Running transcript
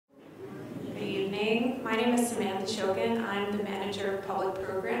My name is Samantha Shokin. I'm the manager of public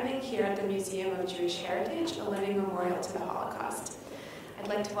programming here at the Museum of Jewish Heritage, a living memorial to the Holocaust. I'd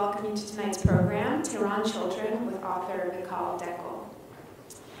like to welcome you to tonight's program, Tehran Children, with author Mikhal Dekel.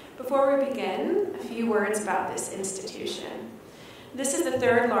 Before we begin, a few words about this institution. This is the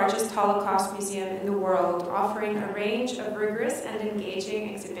third largest Holocaust museum in the world, offering a range of rigorous and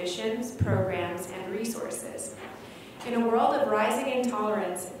engaging exhibitions, programs, and resources. In a world of rising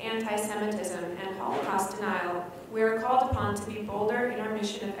intolerance, anti-Semitism, and Holocaust denial, we are called upon to be bolder in our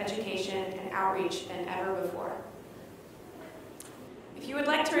mission of education and outreach than ever before. If you would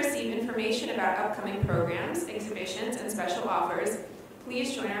like to receive information about upcoming programs, exhibitions, and special offers,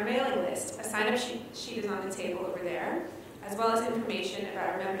 please join our mailing list. A sign-up sheet is on the table over there, as well as information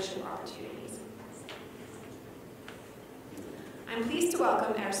about our membership opportunities. I'm pleased to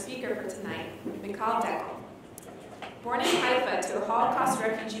welcome our speaker for tonight, Mikhal Dekel. Born in Haifa to a Holocaust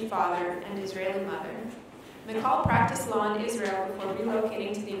refugee father and Israeli mother, Mikhal practiced law in Israel before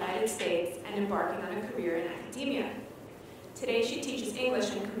relocating to the United States and embarking on a career in academia. Today she teaches English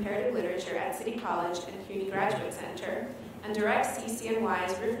and comparative literature at City College and CUNY Graduate Center and directs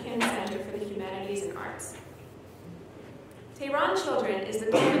CCNY's Rifkin Center for the Humanities and Arts. Tehran Children is the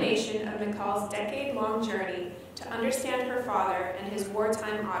culmination of Mikhal's decade-long journey to understand her father and his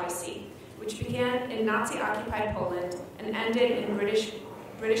wartime odyssey, which began in Nazi-occupied Poland and ended in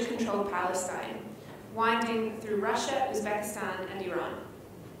British-controlled Palestine, winding through Russia, Uzbekistan, and Iran.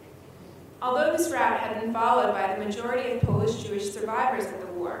 Although this route had been followed by the majority of Polish Jewish survivors of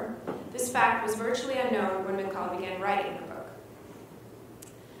the war, this fact was virtually unknown when Mikhal began writing the book.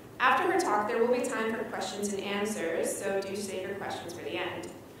 After her talk, there will be time for questions and answers, so do save your questions for the end.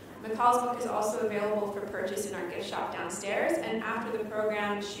 Mikhal's book is also available for purchase in our gift shop downstairs, and after the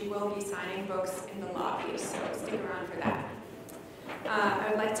program, she will be signing books in the lobby, so stick around for that. I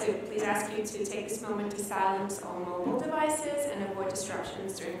would like to please ask you to take this moment to silence all mobile devices and avoid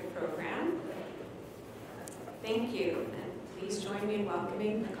disruptions during the program. Thank you, and please join me in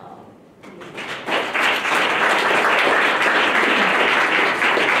welcoming Mikhal.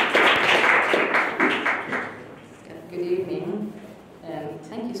 Good evening. And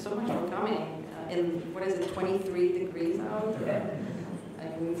thank you so much for coming. In, what is it, 23 degrees out?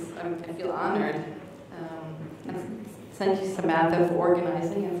 I feel honored. And thank you, Samantha, for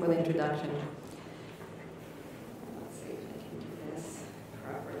organizing and for the introduction. Let's see if I can do this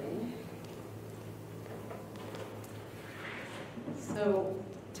properly. So,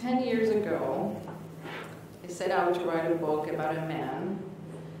 10 years ago, I set out to write a book about a man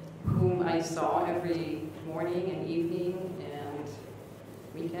whom I saw every morning and evening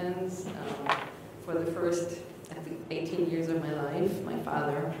weekends for the first, I think, 18 years of my life, my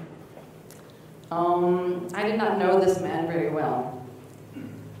father. I did not know this man very well.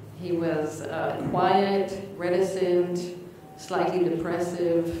 He was a quiet, reticent, slightly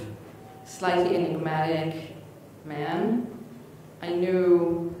depressive, slightly enigmatic man. I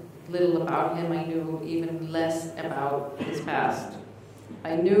knew little about him. I knew even less about his past.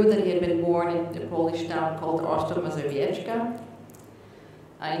 I knew that he had been born in a Polish town called Osto-Mazowiecka.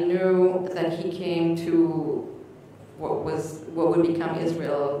 I knew that he came to what would become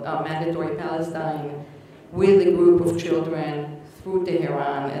Israel, mandatory Palestine, with a group of children through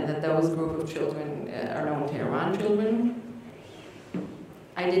Tehran, and that those group of children are known Tehran Children.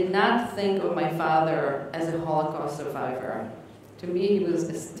 I did not think of my father as a Holocaust survivor. To me, he was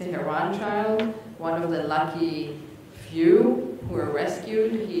a Tehran child, one of the lucky few who were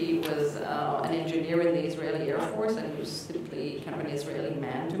rescued. He was an engineer in the Israeli Air Force, and he was simply kind of an Israeli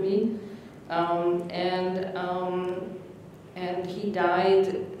man to me. And he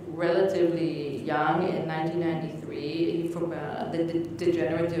died relatively young in 1993 from the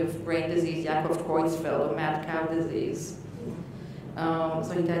degenerative brain disease Jakob-Creutzfeldt, or mad cow disease.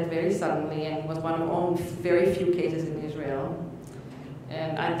 So he died very suddenly and was one of only very few cases in Israel.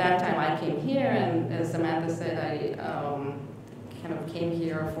 And at that time I came here, and as Samantha said, I kind of came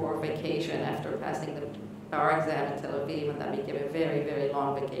here for vacation after passing the bar exam in Tel Aviv, and that became a very, very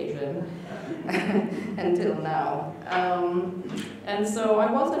long vacation until now. And so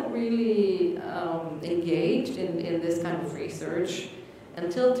I wasn't really engaged in this kind of research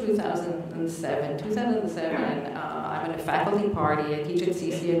until 2007. 2007, I'm at a faculty party. I teach at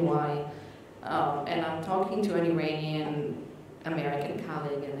CCNY, and I'm talking to an Iranian-American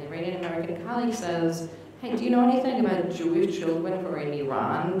colleague, and the Iranian-American colleague says, "Hey, do you know anything about Jewish children who were in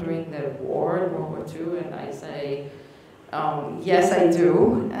Iran during the war, World War II?" And I say, yes, I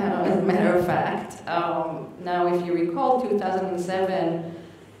do, as a matter of fact. Now, if you recall, 2007,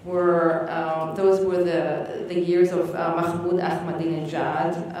 those were the years of Mahmoud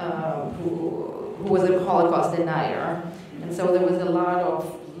Ahmadinejad, who was a Holocaust denier. And so there was a lot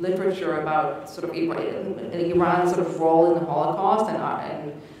of literature about sort of Iran's sort of role in the Holocaust,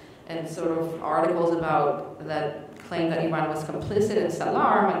 and sort of articles about that claim that Iran was complicit. And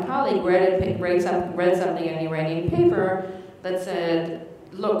Salar, my colleague, read something in an Iranian paper that said,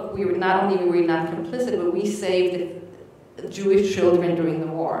 look, not only were we not complicit, but we saved Jewish children during the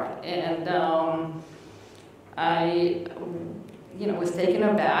war. And I was taken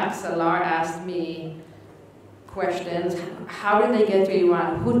aback. Salar asked me questions. How did they get to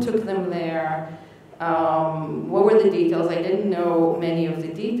Iran? Who took them there? What were the details? I didn't know many of the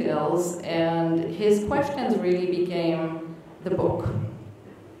details, and his questions really became the book.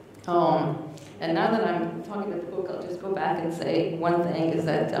 And now that I'm talking about the book, I'll just go back and say one thing, is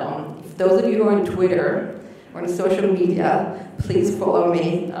that if those of you who are on Twitter or on social media, please follow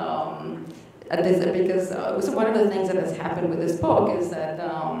me. Because one of the things that has happened with this book is that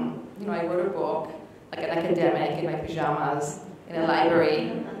I wrote a book like an academic in my pajamas in a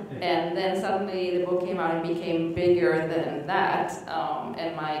library, and then suddenly the book came out and became bigger than that,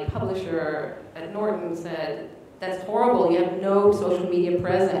 and my publisher at Norton said, that's horrible, you have no social media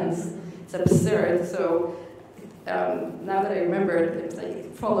presence, it's absurd. So now that I remembered, it was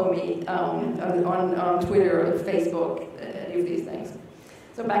like, follow me on Twitter or Facebook, any of these things.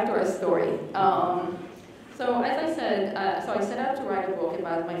 So back to our story. So as I said, so I set out to write a book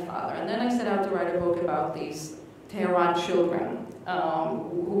about my father, and then I set out to write a book about these Tehran children,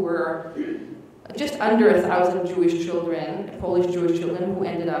 who were just under 1,000 Jewish children, Polish Jewish children, who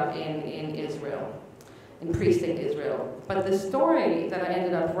ended up in Israel, in pre-state Israel. But the story that I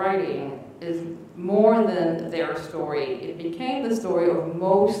ended up writing is more than their story. It became the story of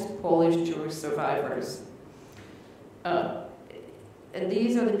most Polish Jewish survivors. And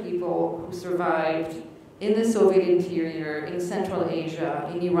these are the people who survived in the Soviet interior, in Central Asia,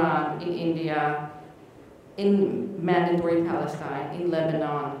 in Iran, in India, in mandatory Palestine, in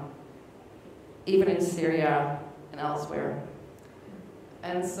Lebanon, even in Syria and elsewhere.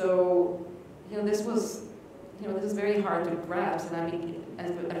 And so, this is very hard to grasp, and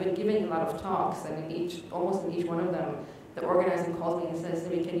I've been giving a lot of talks, and almost in each one of them, the organizer calls me and says to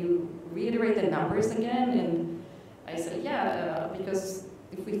me, can you reiterate the numbers again? And I say, yeah, because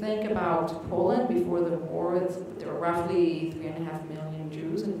if we think about Poland before the war, there were roughly 3.5 million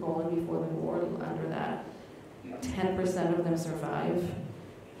Jews in Poland before the war, a little under that. 10% of them survive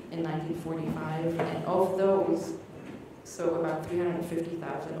in 1945, and of those, so about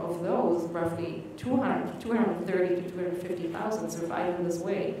 350,000, of those, roughly 230 to 250,000 survived in this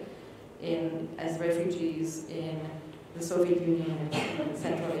way as refugees in the Soviet Union, in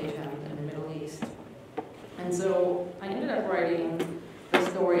Central Asia, and the Middle East. And so I ended up writing the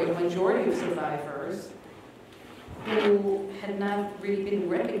story of a majority of survivors who had not really been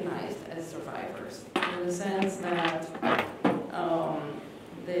recognized as survivors, in the sense that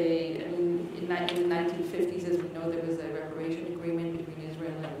in the 1950s, as we know, there was a reparation agreement between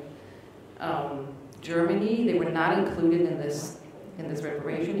Israel and Germany. They were not included in this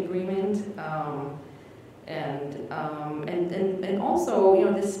reparation agreement, and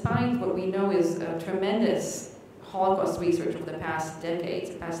also, despite what we know is tremendous Holocaust research over the past decades,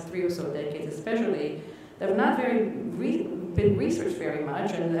 the past 3 or so decades especially, they have not been researched very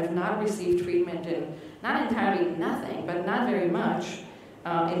much, and have not received treatment in, not entirely nothing, but not very much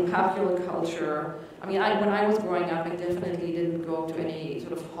in popular culture. I mean, when I was growing up, I definitely didn't go to any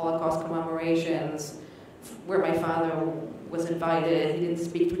sort of Holocaust commemorations where my father was invited. He didn't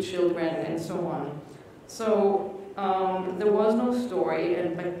speak to children, and so on. So there was no story,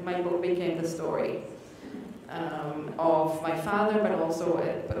 and my book became the story of my father, but also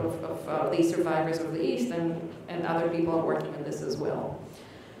of these survivors of the East, and other people are working on this as well.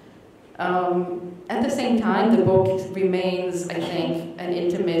 At the same time, the book remains, I think, an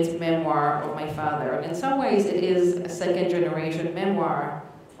intimate memoir of my father. And in some ways, it is a second-generation memoir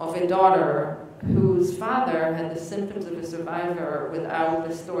of a daughter whose father had the symptoms of a survivor without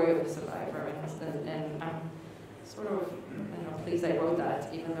the story of a survivor. And I'm sort of, pleased I wrote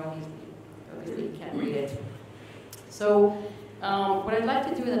that, even though he can't read it. So what I'd like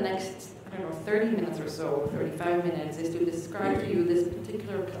to do in the next, 30 minutes or so, 35 minutes, is to describe to you this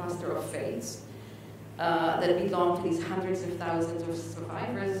particular cluster of faiths that belong to these hundreds of thousands of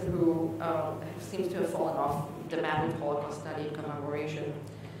survivors who seems to have fallen off the map of Holocaust study and commemoration.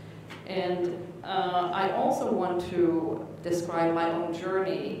 And I also want to describe my own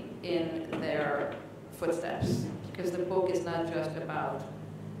journey in their footsteps, because the book is not just about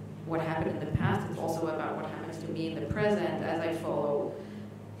what happened in the past, it's also about what happens to me in the present as I follow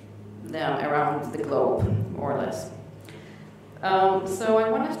them around the globe, more or less. So I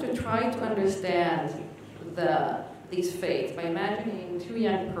want us to try to understand these fates by imagining two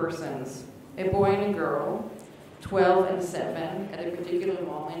young persons, a boy and a girl, 12 and 7, at a particular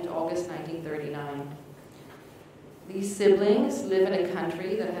moment, August 1939. These siblings live in a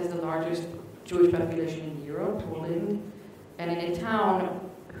country that has the largest Jewish population in Europe, Poland, and in a town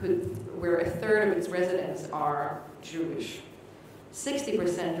where a third of its residents are Jewish,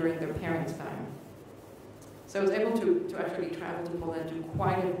 60% during their parents' time. So I was able to actually travel to Poland, do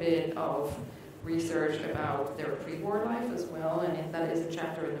quite a bit of research about their pre-war life as well, and that is a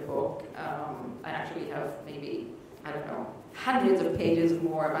chapter in the book. I actually have maybe, I don't know, hundreds of pages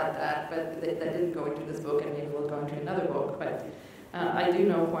more about that, but that didn't go into this book, and maybe we'll go into another book. But I do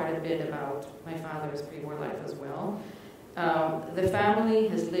know quite a bit about my father's pre-war life as well. The family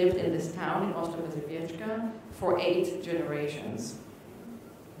has lived in this town, in Ostrov-Mazowiecka, for 8 generations.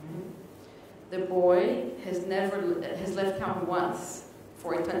 The boy has left town once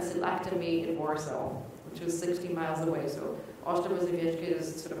for a tonsillectomy in Warsaw, which was 60 miles away. So Ostrov-Mazowiecka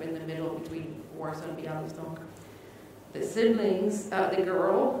is sort of in the middle between Warsaw and Białystok. The siblings, the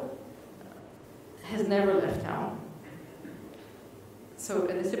girl, has never left town. So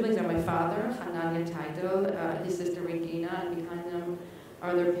the siblings are my father, Hanania Teidel, his sister Regina, and behind them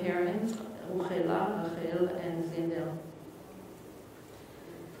are their parents, Ruchela, Rachel, and Zindel.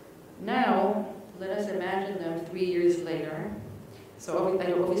 Now, let us imagine them 3 years later. So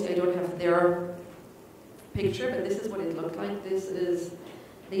obviously I don't have their picture, but this is what it looked like.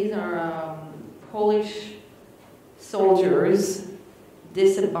 These are Polish soldiers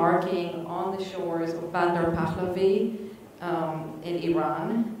disembarking on the shores of Bandar Pahlavi in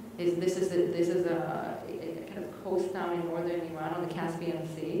Iran. This is a kind of coast town in northern Iran on the Caspian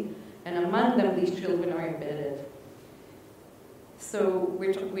Sea, and among them these children are embedded. So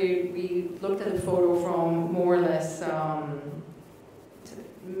we looked at a photo from more or less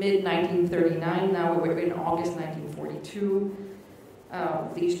mid-1939. Now we're in August 1942.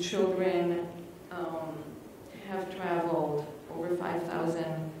 These children have traveled over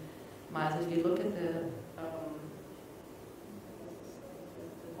 5,000 miles. If you look at the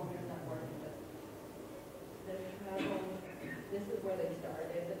pointer's not working, but they've traveled. This is where they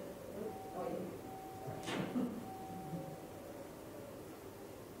started. Oh, yeah.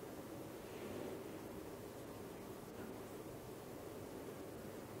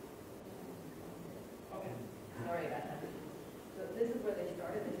 Sorry about that. So this is where they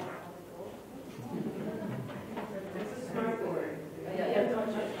started. This is how they go. This is smartboard. Yeah,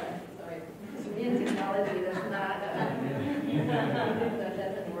 sorry. So me and technology, that's not, that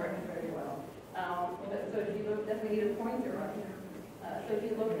doesn't work very well. So if you look, definitely need a pointer on here. So if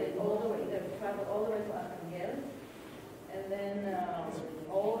you look at all the way, they've traveled all the way to Archangel, and then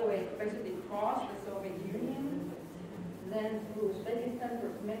all the way, basically crossed the Soviet Union, then through Uzbekistan,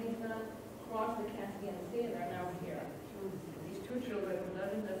 Turkmenistan, across the Caspian Sea, and are now here. These two children who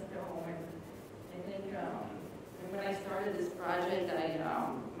doesn't just go home. I think when I started this project,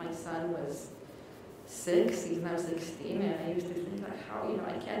 my son was 6, he's now 16, and I used to think like, how,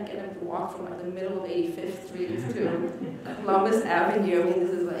 I can't get him to walk from the middle of 85th Street to Columbus Avenue.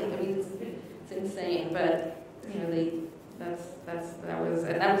 It's insane, but that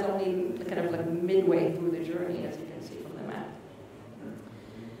was only kind of like midway through the journey, as you can see from the map.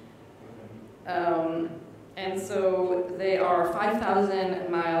 And so they are 5,000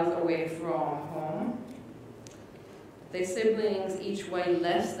 miles away from home. The siblings each weigh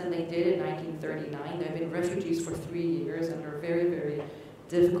less than they did in 1939. They've been refugees for 3 years under very, very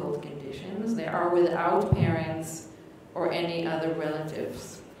difficult conditions. They are without parents or any other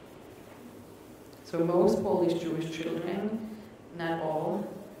relatives. So most Polish Jewish children, not all,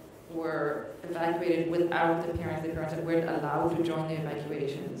 were evacuated without the parents. The parents weren't allowed to join the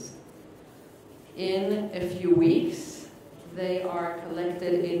evacuations. In a few weeks, they are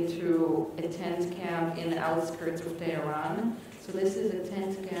collected into a tent camp in the outskirts of Tehran. So this is a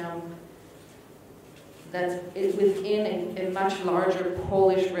tent camp that is within a much larger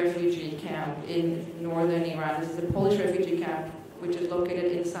Polish refugee camp in northern Iran. This is a Polish refugee camp which is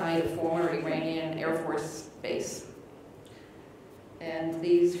located inside a former Iranian Air Force base. And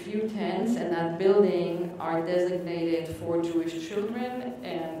these few tents and that building are designated for Jewish children,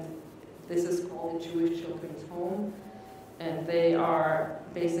 and this is called the Jewish Children's Home. And they are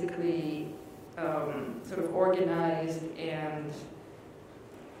basically sort of organized and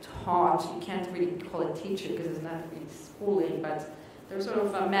taught. You can't really call it teaching because it's not really schooling, but they're sort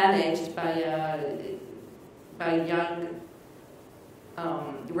of managed by young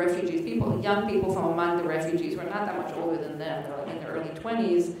refugees, young people from among the refugees who are not that much older than them. They're like in their early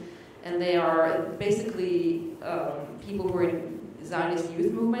 20s, And they are basically people who are in Zionist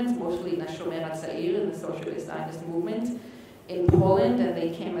youth movements, mostly Nashomer HaTzair and the socialist Zionist movement in Poland, and they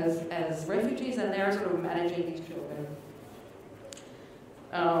came as refugees, and they're sort of managing these children.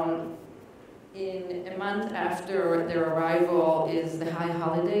 In a month after their arrival is the high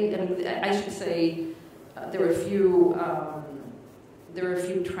holiday. I mean, I should say there were a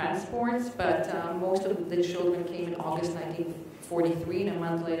few transports, but most of the children came in August 1943, and a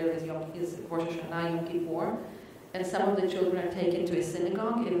month later is Rosh Hashanah, Yom Kippur. And some of the children are taken to a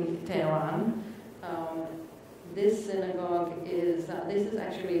synagogue in Tehran. This synagogue is, this is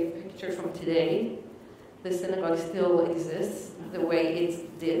actually a picture from today. The synagogue still exists the way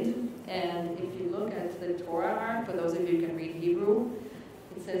it did. And if you look at the Torah art, for those of you who can read Hebrew,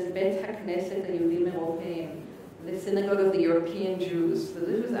 it says Bet HaKnesset HaYehudim Europeim, the synagogue of the European Jews. So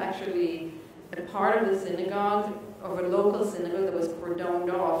this was actually a part of the synagogue, of a local synagogue that was cordoned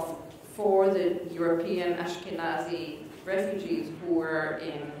off for the European Ashkenazi refugees who were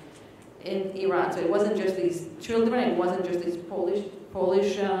in Iran. So it wasn't just these children, it wasn't just these Polish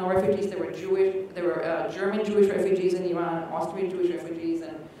refugees. There were German Jewish refugees in Iran, Austrian Jewish refugees,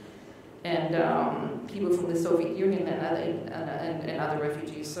 and people from the Soviet Union and other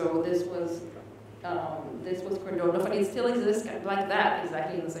refugees. So this was cordoned off, and it still exists like that,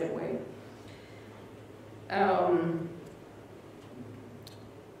 exactly in the same way.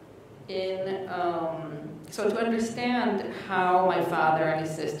 So to understand how my father and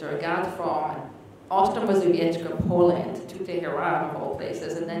his sister got from Ostromozowiecka, Poland, to Tehran, of all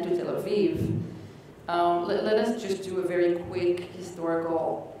places, and then to Tel Aviv, let us just do a very quick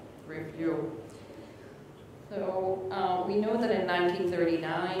historical review. So we know that in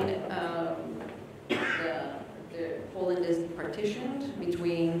 1939, Poland is partitioned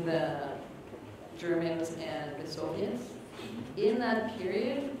between the Germans and the Soviets. In that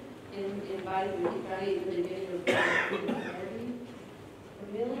period, in the beginning of the 1940s,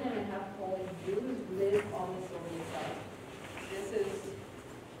 1.5 million Polish Jews live on the Soviet side. This is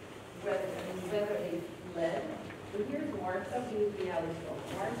whether they fled. So here's Warsaw, here's Białystok.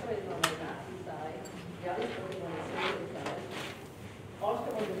 Warsaw is on the Nazi side, Białystok is on the Soviet side.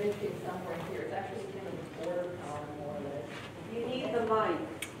 Ostromozowiecka is somewhere here. It's actually kind of a border town, more or less. You need the mic. Oh,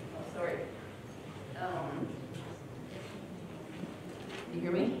 sorry. You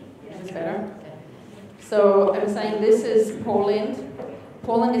hear me? Is this better? Okay. So I'm saying this is Poland.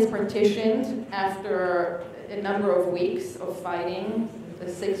 Poland is partitioned after a number of weeks of fighting,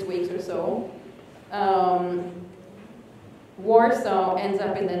 6 weeks or so. Warsaw ends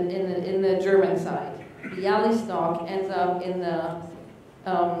up in the German side. Białystok ends up in the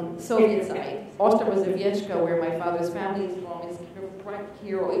Soviet side. Ostromozowiecka, where my father's family is from, is right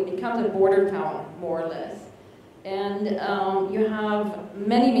here. It becomes a border town, more or less. And you have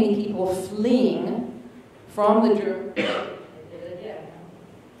many people fleeing from the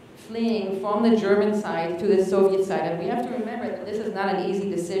German side to the Soviet side. And we have to remember that this is not an easy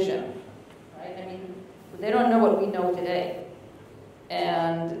decision, right? I mean, they don't know what we know today.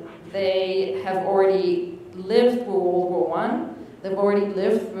 And they have already lived through World War I. They've already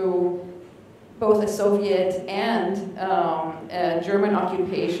lived through both a Soviet and a German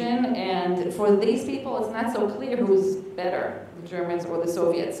occupation. And for these people, it's not so clear who's better, the Germans or the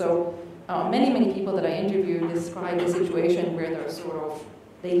Soviets. So many people that I interviewed describe the situation where they're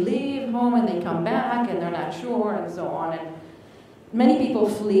they leave home and they come back and they're not sure and so on. And many people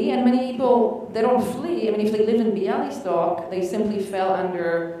flee, and many people, they don't flee. I mean, if they live in Białystok, they simply fell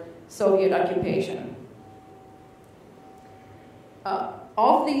under Soviet occupation.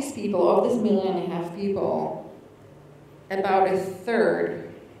 Of these people, of this 1.5 million people, about a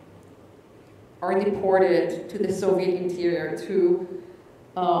third are deported to the Soviet interior to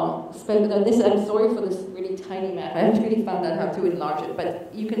spend. I'm sorry for this really tiny map. I haven't really found out how to enlarge it,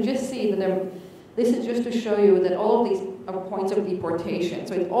 but you can just see that this is just to show you that all of these are points of deportation.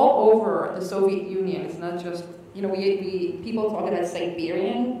 So it's all over the Soviet Union. It's not just, people talk about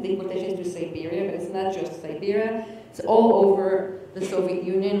Siberian, deportations to Siberia, but it's not just Siberia. It's all over the Soviet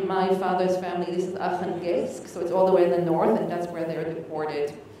Union. My father's family, this is Arkhangelsk, so it's all the way in the north, and that's where they're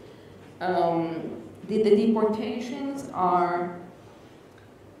deported. The deportations are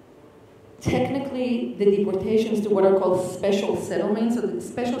technically the deportations to what are called special settlements. So the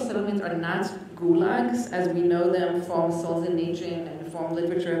special settlements are not gulags, as we know them from Solzhenitsyn and from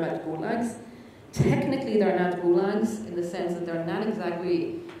literature about gulags. Technically, they're not gulags in the sense that they're not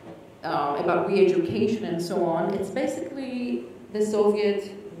exactly about re-education and so on. It's basically the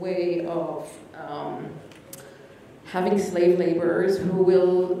Soviet way of having slave laborers who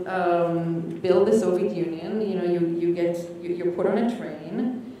will build the Soviet Union. You're put on a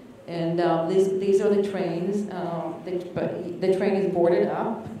train, And these are the trains. The train is boarded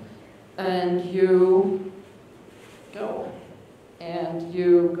up, and you go. And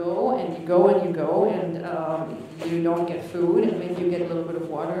you go, and you go, and you go, and you don't get food, and maybe you get a little bit of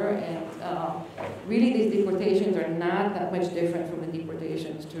water. And really, these deportations are not that much different from the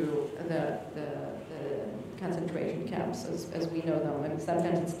deportations to the concentration camps as we know them. And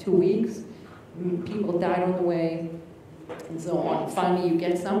sometimes it's 2 weeks. People died on the way, and so on. Finally, you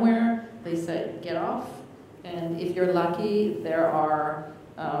get somewhere. They say, get off. And if you're lucky, there are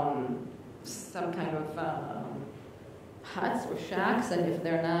some kind of huts or shacks, and if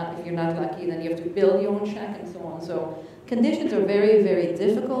you're not lucky, then you have to build your own shack and so on. So conditions are very, very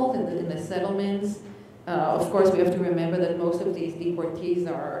difficult in the settlements. Of course, we have to remember that most of these deportees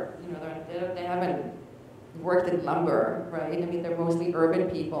are, they haven't worked in lumber, right? I mean, they're mostly urban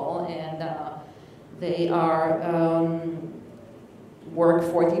people, and they are work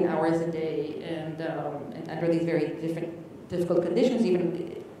 14 hours a day, and under these very difficult conditions.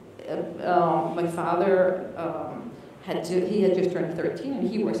 Even my father. He had just turned 13, and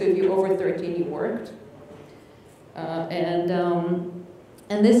he worked. So if you're over 13, you worked. And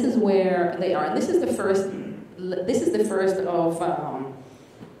this is where they are. And this is the first. This is the first of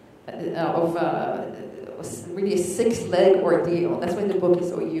really a 6-leg ordeal. That's why the book is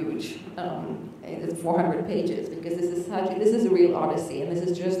so huge. It's 400 pages because this is a real odyssey, and this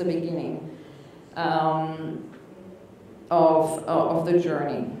is just the beginning of the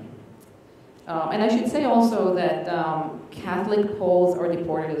journey. And I should say also that Catholic Poles are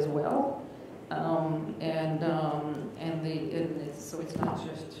deported as well, so it's not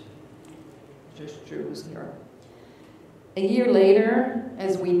just Jews here. A year later,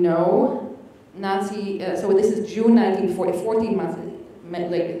 as we know, Nazi. So this is June 1940. 14 months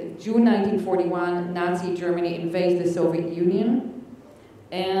later, June 1941, Nazi Germany invades the Soviet Union,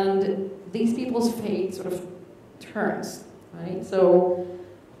 and these people's fate sort of turns, right? So.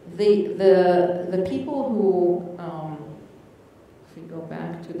 The people who, if we go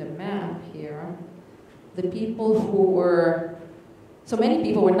back to the map here, the people who were, so many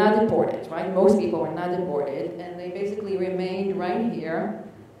people were not deported, right? Most people were not deported, and they basically remained right here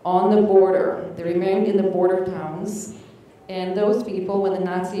on the border. They remained in the border towns, and those people, when the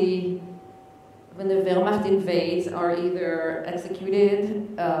Wehrmacht invades, are either executed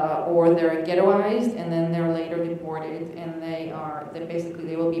or they're ghettoized, and then they're later deported, and they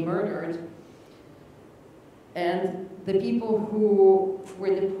will be murdered. And the people who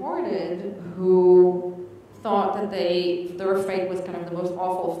were deported, who thought that their fate was kind of the most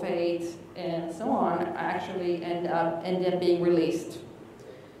awful fate, and so on, actually ended up being released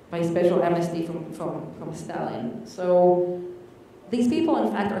by special amnesty from Stalin. So. These people, in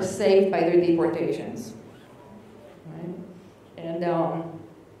fact, are saved by their deportations, right? And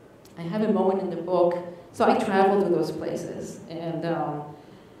I have a moment in the book. So I traveled to those places, and I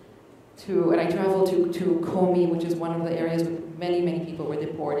traveled to Komi, which is one of the areas where many people were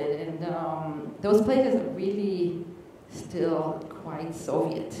deported, and those places are really still quite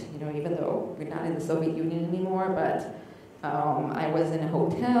Soviet, even though we're not in the Soviet Union anymore, but. I was in a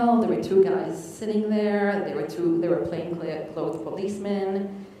hotel. There were 2 guys sitting there. They were plainclothes policemen,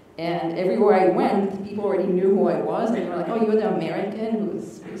 and everywhere I went, people already knew who I was. They were like, "Oh, you're the American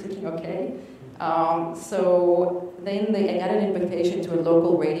who's speaking okay." So then I got an invitation to a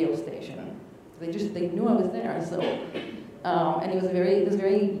local radio station. They knew I was there. So and it was a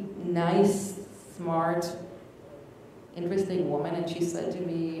very nice, smart, interesting woman, and she said to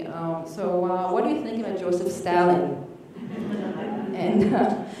me, what do you think about Joseph Stalin?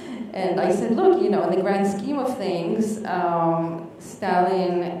 And I said, look, in the grand scheme of things,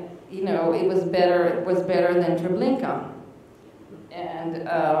 Stalin, it was better than Treblinka.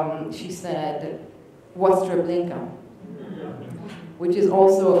 And she said, what's Treblinka? Which is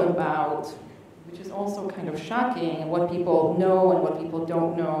also kind of shocking, what people know and what people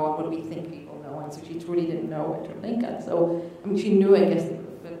don't know, and what we think people know. And so she truly didn't know what Treblinka. So she knew, I guess,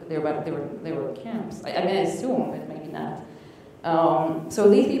 they were camps. I assume, but maybe not. So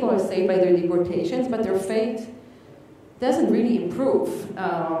these people are saved by their deportations, but their fate doesn't really improve.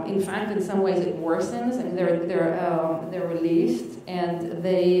 In fact, in some ways, it worsens, and they're released, and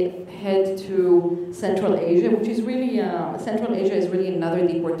they head to Central Asia, which is really Central Asia is really another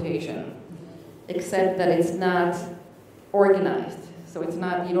deportation, except that it's not organized. So it's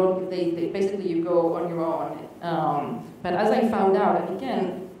not they basically you go on your own. But as I found out, and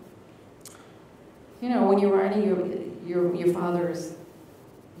again, when you're writing your father's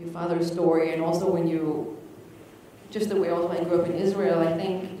story, and also when you, just the way also I grew up in Israel, I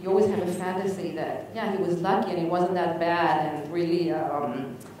think you always have a fantasy that, he was lucky and it wasn't that bad, and really,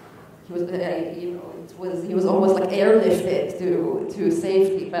 he was almost like airlifted to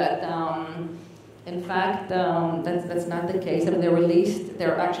safety, but in fact, that's not the case. I mean,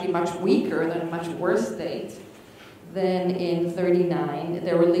 they're actually much weaker, they're in a much worse state than in 39.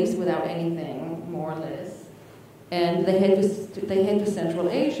 They're released without anything, more or less. And they head to Central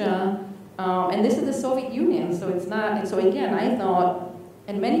Asia, and this is the Soviet Union, so it's not, and so again, I thought,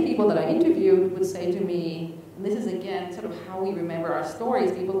 and many people that I interviewed would say to me, and this is again sort of how we remember our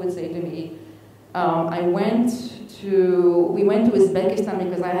stories, people would say to me, we went to Uzbekistan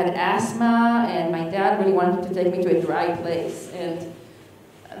because I had asthma and my dad really wanted to take me to a dry place. And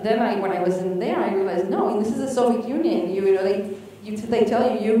then when I was in there, I realized, no, this is the Soviet Union. They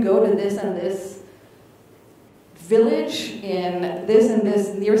tell you go to this and this village in this and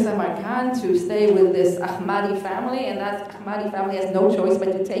this near Samarkand to stay with this Ahmadi family, and that Ahmadi family has no choice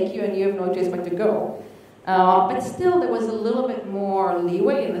but to take you and you have no choice but to go. But still, there was a little bit more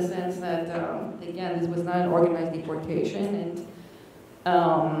leeway in the sense that, again, this was not an organized deportation,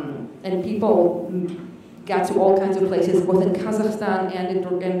 and people got to all kinds of places, both in Kazakhstan and in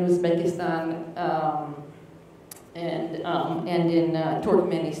Uzbekistan, and in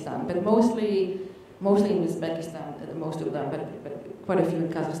Turkmenistan, but mostly in Uzbekistan, most of them, but quite a few in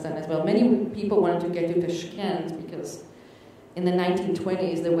Kazakhstan as well. Many people wanted to get to Tashkent because in the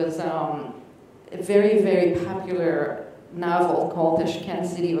 1920s there was a very, very popular novel called Tashkent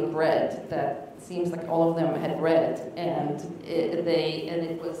City of Bread that seems like all of them had read, and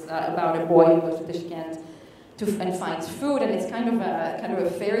it was about a boy who goes to Tashkent and finds food, and it's kind of a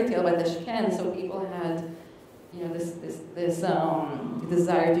fairy tale by Tashkent. So people had, this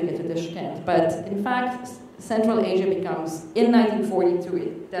desire to get to Tashkent. But in fact, Central Asia becomes, in 1942,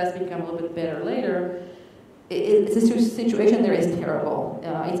 it does become a little bit better later. The situation there is terrible.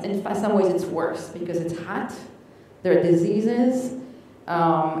 In some ways it's worse because it's hot, there are diseases,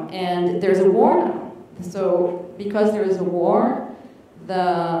 and there's a war now. So because there is a war,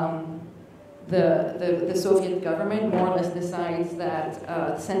 the Soviet government more or less decides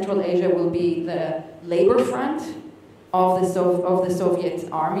that Central Asia will be the labor front of the Soviet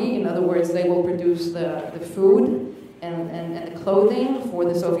army. In other words, they will produce the food and the clothing for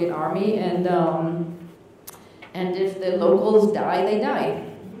the Soviet army, and if the locals die, they die,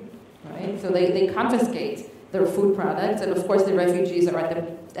 right? So they confiscate their food products, and of course the refugees are at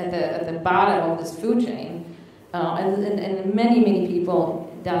the bottom of this food chain, and many people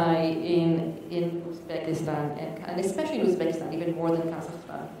die in Uzbekistan, and especially in Uzbekistan, even more than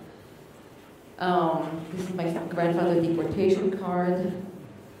Kazakhstan. This is my grandfather's deportation card,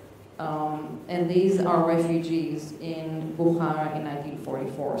 and these are refugees in Bukhara in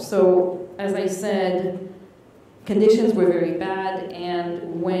 1944. So, as I said, conditions were very bad,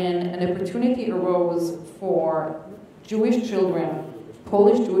 and when an opportunity arose for Jewish children,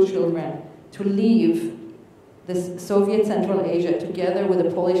 Polish Jewish children, to leave this Soviet Central Asia together with the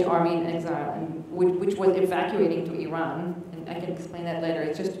Polish army in exile, which was evacuating to Iran, and I can explain that later,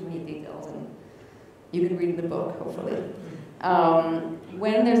 it's just too many details, and you can read the book, hopefully.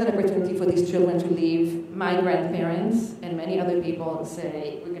 When there's an opportunity for these children to leave, my grandparents and many other people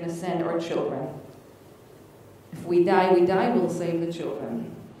say, we're going to send our children. If we die, we'll save the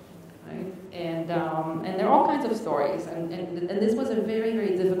children, right? And there are all kinds of stories, and this was a very,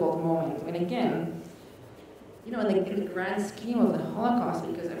 very difficult moment. And again, in the grand scheme of the Holocaust,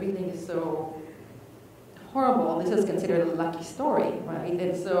 because everything is so horrible, this is considered a lucky story, right?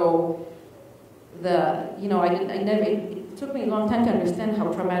 And so it took me a long time to understand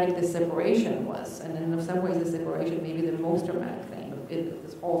how traumatic this separation was, and in some ways, the separation may be the most traumatic thing of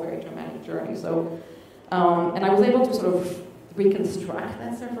this whole very traumatic journey. So. And I was able to sort of reconstruct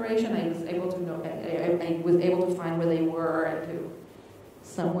that separation. I was able to find where they were and to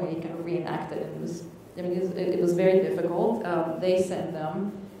some way kind of reenact it. It was very difficult. They sent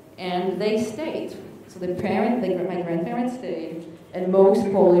them, and they stayed. So my grandparents stayed, and most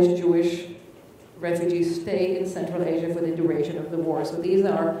Polish Jewish refugees stayed in Central Asia for the duration of the war. So these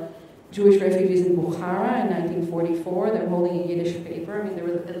are Jewish refugees in Bukhara in 1944. They're holding a Yiddish paper. There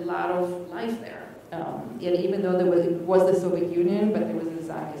was a lot of life there. Yet even though it was the Soviet Union, but there was a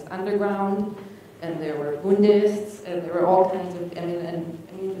Zionist underground, and there were Bundists, and there were all kinds of,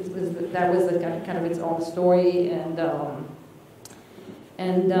 that was kind of its own story, and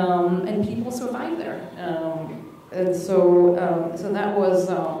people survived there. And so that was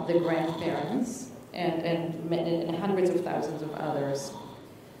the grandparents, and hundreds of thousands of others.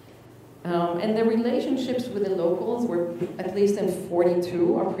 And the relationships with the locals were, at least in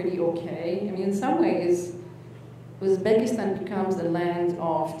 42, are pretty okay. In some ways, Uzbekistan becomes the land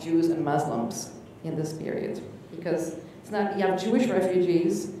of Jews and Muslims in this period, because it's not, you have Jewish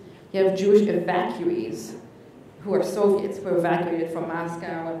refugees, You have Jewish evacuees who are Soviets who are evacuated from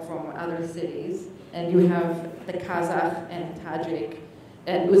Moscow and from other cities. And you have the Kazakh and Tajik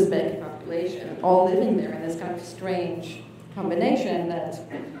and Uzbek population all living there in this kind of strange combination that,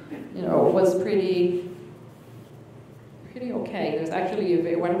 was pretty okay. There's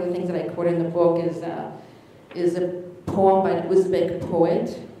actually one of the things that I quote in the book is a poem by an Uzbek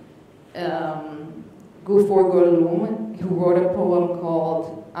poet, Gufor Golum, who wrote a poem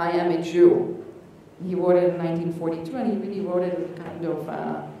called "I Am a Jew." He wrote it in 1942, and he really wrote it as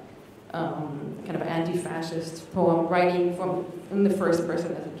a kind of anti-fascist poem, writing in the first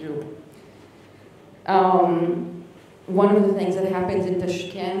person as a Jew. One of the things that happens in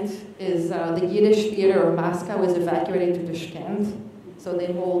Tashkent is the Yiddish theater of Moscow is evacuated to Tashkent. So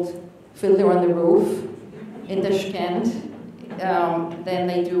they hold Fiddler on the Roof in Tashkent. Then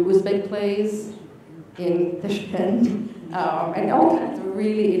they do Uzbek plays in Tashkent. And all kinds of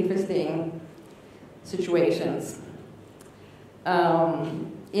really interesting situations.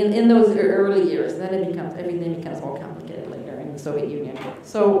 In those early years, then everything becomes more complicated later in the Soviet Union.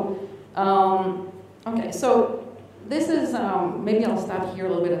 So, okay, so this is, maybe I'll stop here a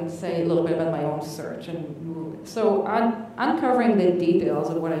little bit and say a little bit about my own search. So uncovering the details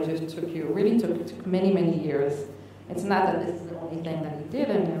of what I just took you really took many, many years. It's not that this is the only thing that I did,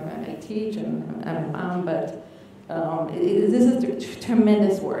 and I teach, and I'm a mom, but this is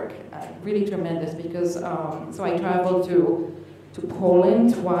tremendous work, really tremendous, because, so I traveled to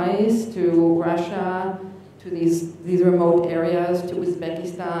Poland twice, to Russia, to these remote areas, to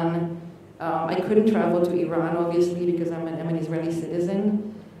Uzbekistan. I couldn't travel to Iran, obviously, because I'm an Israeli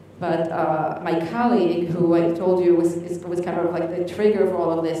citizen. But my colleague, who I told you was kind of like the trigger for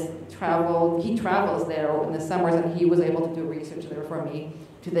all of this travel, he travels there in the summers, and he was able to do research there for me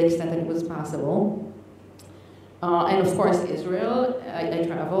to the extent that it was possible. And of course, Israel, I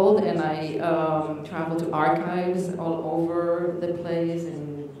traveled, and I traveled to archives all over the place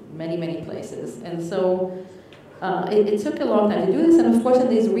in many, many places. And so it took a long time to do this, and of course in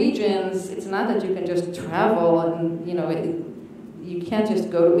these regions, it's not that you can just travel and, you can't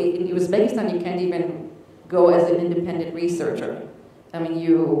just go in Uzbekistan, you can't even go as an independent researcher. I mean,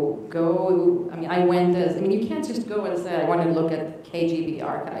 I went as, you can't just go and say, I want to look at KGB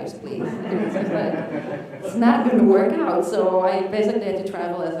archives, please. It's not going to work out. So I basically had to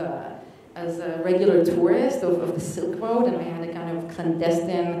travel as a regular tourist of the Silk Road, and I had a kind of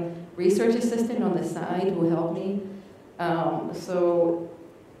clandestine research assistant on the side who helped me. So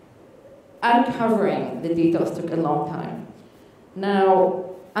uncovering the details took a long time. Now,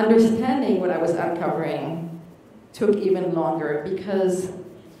 understanding what I was uncovering took even longer because,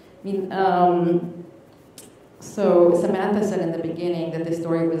 so Samantha said in the beginning that the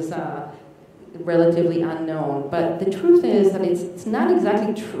story was relatively unknown, but the truth is that it's not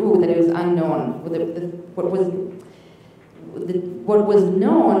exactly true that it was unknown. What was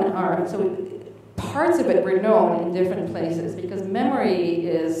known are, so parts of it were known in different places because memory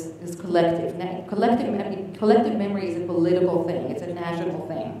is collective. Collective memory is a political thing. It's a national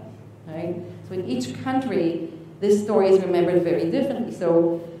thing, right? So in each country, this story is remembered very differently.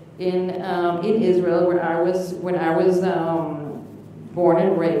 So in Israel, when I was born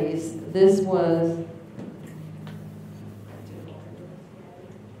and raised, this was.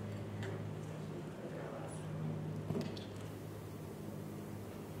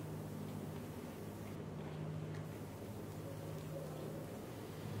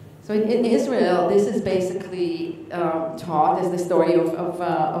 So in Israel, this is basically taught as the story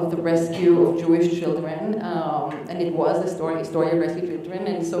of the rescue of Jewish children, and it was the story of rescued children.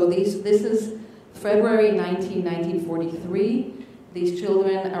 And so this is February 1943. These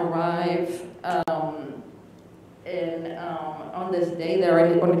children arrive on this day.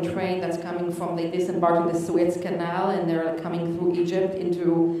 They're on a train that's coming from. They disembark in the Suez Canal, and they're coming through Egypt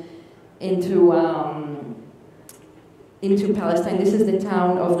into Palestine. This is the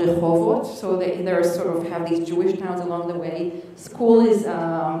town of Rehovot, so they sort of have these Jewish towns along the way. School is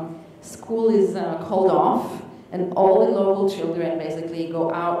called off, and all the local children basically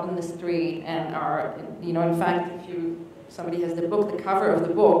go out in the street and are, in fact, if somebody has the book, the cover of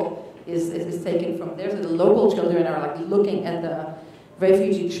the book is taken from there. So the local children are looking at the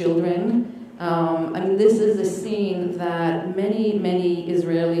refugee children. This is a scene that many, many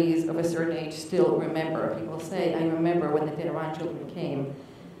Israelis of a certain age still remember. People say, I remember when the Tehran Children came.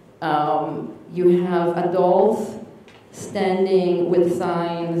 You have adults standing with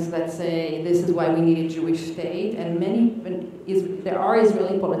signs that say, this is why we need a Jewish state. And there are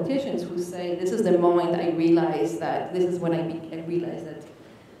Israeli politicians who say, this is the moment I realized that, this is when I realized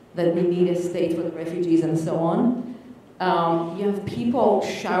that we need a state for the refugees and so on. You have people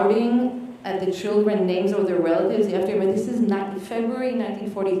shouting at the children names of their relatives. You have to remember, this is February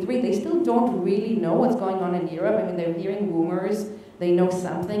 1943. They still don't really know what's going on in Europe. I mean, they're hearing rumors. They know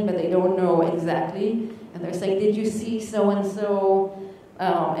something, but they don't know exactly. And they're saying, did you see so-and-so?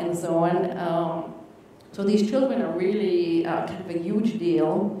 And so on. So these children are really kind of a huge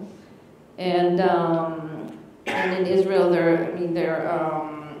deal. And in Israel, they're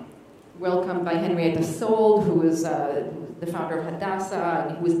welcomed by Henrietta Sold, who is the founder of Hadassah,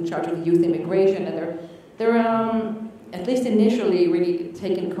 and who is in charge of youth immigration. And they're at least initially, really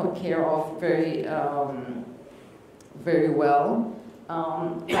taken care of very, very well.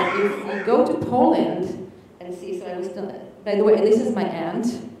 But if we go to Poland and see, so I was by the way, this is my aunt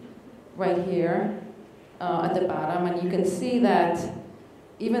right here at the bottom, and you can see that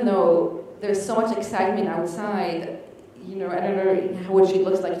even though there's so much excitement outside, you know, I don't know what she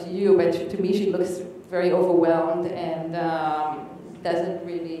looks like to you, but to me she looks very overwhelmed and doesn't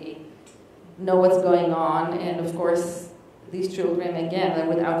really know what's going on. And of course, these children, again, they're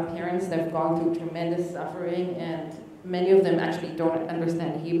without parents. They've gone through tremendous suffering, and many of them actually don't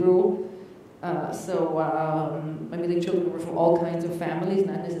understand Hebrew. I mean, the children were from all kinds of families,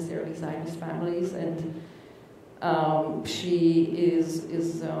 not necessarily Zionist families, and she is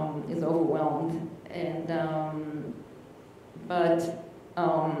overwhelmed. And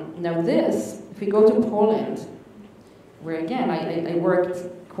now this, if we go to Poland, where again I worked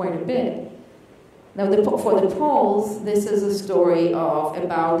quite a bit. Now, for the Poles, this is a story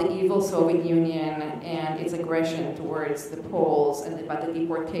about the evil Soviet Union and its aggression towards the Poles and about the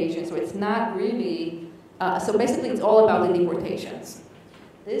deportation. So it's not really, so basically it's all about the deportations.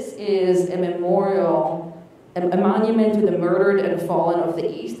 This is a memorial, a monument to the murdered and fallen of the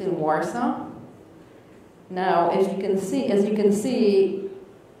East in Warsaw. Now, as you can see,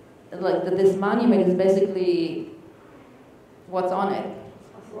 like this monument is basically what's on it.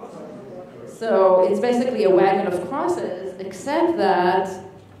 So it's basically a wagon of crosses, except that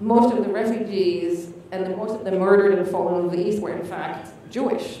most of the refugees and most of the murdered and fallen of the East were in fact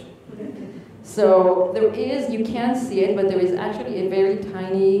Jewish. So there is, you can't see it, but there is actually a very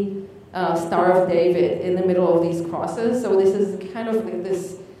tiny Star of David in the middle of these crosses. So this is kind of like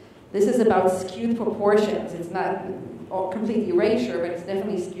this is about skewed proportions. It's not complete erasure, but it's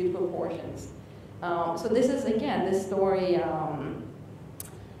definitely skewed proportions. So this is, again, this story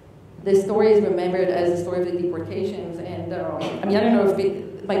is remembered as the story of the deportations. And I mean, I don't know if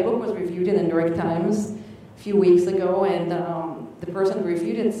my book was reviewed in the New York Times a few weeks ago, and the person who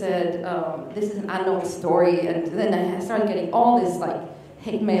reviewed it said, this is an unknown story. And then I started getting all this like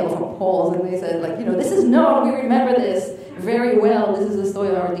hate mail from Poles, and they said, like, you know, this is known, we remember this very well, this is the story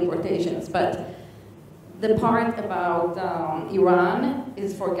of our deportations. But the part about Iran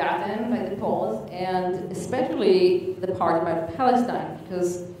is forgotten by the Poles, and especially the part about Palestine,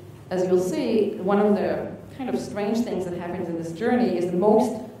 because as you'll see, one of the kind of strange things that happens in this journey is that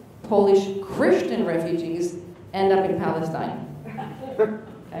most Polish Christian refugees end up in Palestine.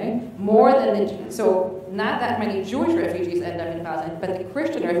 Okay? More than so not that many Jewish refugees end up in Palestine, but the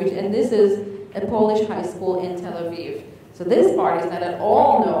Christian refugees, and this is a Polish high school in Tel Aviv. So this part is not at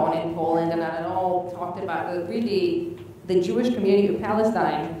all known in Poland and not at all talked about. Really, the Jewish community of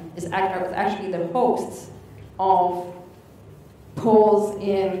Palestine is actually the hosts of Poles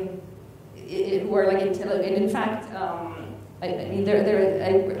who are like in Tel Aviv. And in fact, I mean,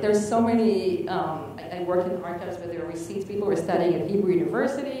 there's so many. I worked in archives where there were receipts. People were studying at Hebrew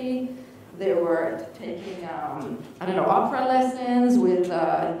University. They were taking, I don't know, opera lessons with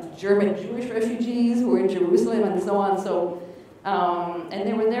German Jewish refugees who were in Jerusalem and so on. So, and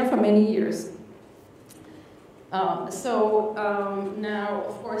they were there for many years. Now,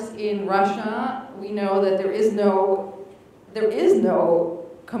 of course, in Russia, we know that there is no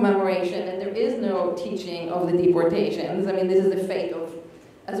commemoration and there is no teaching of the deportations. I mean, this is the fate of,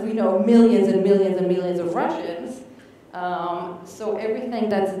 as we know, millions and millions and millions of Russians. So everything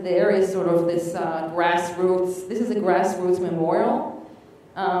that's there is sort of this grassroots, this is a grassroots memorial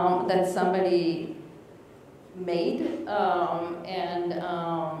that somebody made, and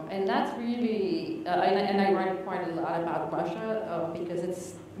that's really, and I write quite a lot about Russia because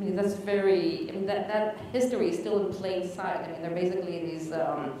it's, I mean, that's very, I mean, that history is still in plain sight. I mean, they're basically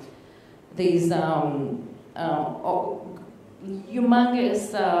these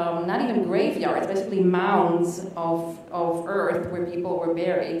humongous, not even graveyards, basically mounds of earth where people were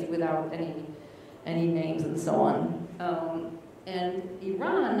buried without any names and so on. And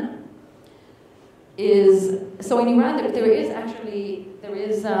Iran is, so in Iran there is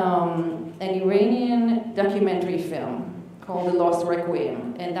an Iranian documentary film called The Lost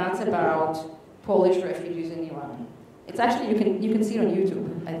Requiem, and that's about Polish refugees in Iran. It's actually, you can see it on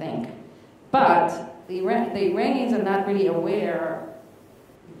YouTube, I think. But the Iranians are not really aware.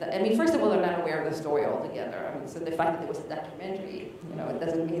 First of all, they're not aware of the story altogether. So the fact that there was a documentary, it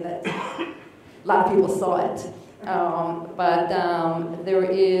doesn't mean that a lot of people saw it. But there are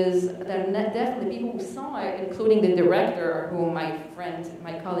definitely people who saw it, including the director, who my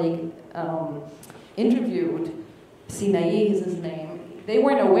colleague interviewed. Sinai is his name. They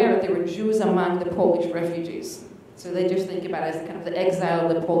weren't aware that there were Jews among the Polish refugees. So they just think about it as kind of the exile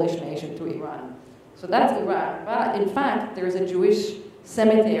of the Polish nation to Iran. So that's Iran. But in fact, there is a Jewish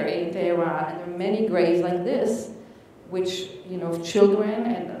cemetery in Tehran, and there are many graves like this, which, of children,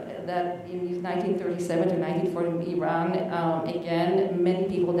 and that in 1937 to 1940 in Iran, again, many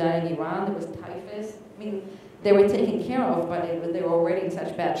people died in Iran. There was typhus. They were taken care of, but they were already in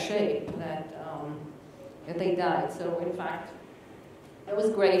such bad shape that they died. So in fact, those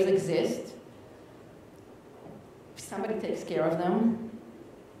graves exist. Somebody takes care of them,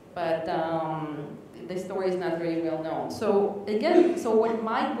 but the story is not very well known. So again, what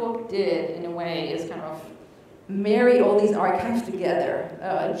my book did, in a way, is kind of marry all these archives together,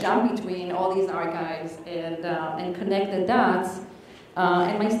 jump between all these archives and connect the dots.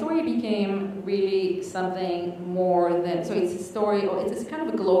 And my story became really something more than, so it's a story, it's kind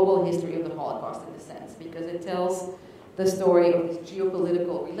of a global history of the Holocaust in a sense, because it tells the story of these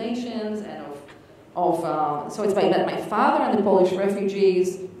geopolitical relations and so it's about my father and the Polish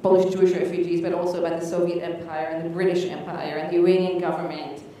refugees, Polish Jewish refugees, but also about the Soviet Empire and the British Empire and the Iranian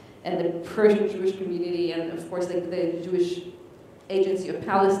government and the Persian Jewish community, and of course the Jewish Agency of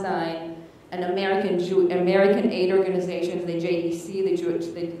Palestine and American aid organizations, the JDC, the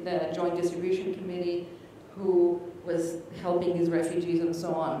Joint Distribution Committee, who was helping these refugees and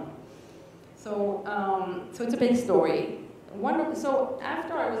so on. So it's a big story. So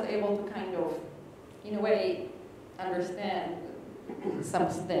after I was able to kind of, in a way, understand some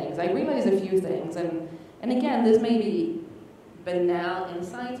things, I realized a few things, and again, this may be banal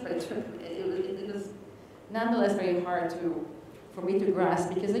insights, but it was nonetheless very hard for me to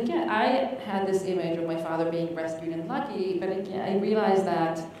grasp, because again, I had this image of my father being rescued and lucky, but again, I realized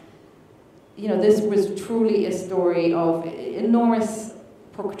that, this was truly a story of enormous,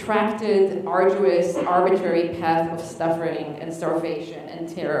 protracted, arduous, arbitrary path of suffering and starvation and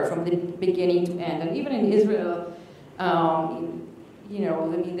terror from the beginning to end. And even in Israel, of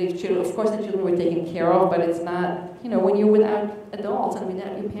course the children were taken care of, but it's not, when you're without adults and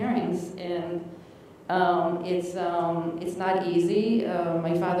without your parents, and it's not easy.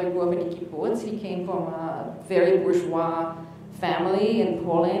 My father grew up in a kibbutz. He came from a very bourgeois family in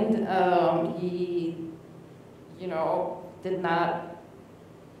Poland. He,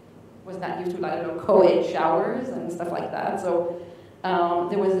 was not used to co-ed showers and stuff like that. So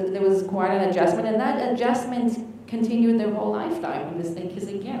there was quite an adjustment, and that adjustment continued their whole lifetime. Because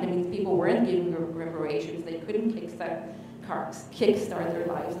again, people weren't giving reparations. They couldn't kickstart their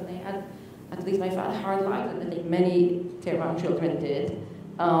lives, and they had, at least my father, hard lives, and I think many Tehran children did.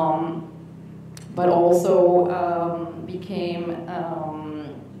 But also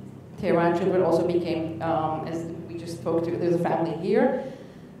Tehran children also became, as we just spoke to, there's a family here,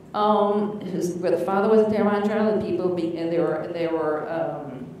 where the father was a Tehran child, and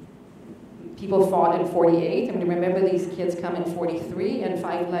people fought in 48. Remember these kids come in 43, and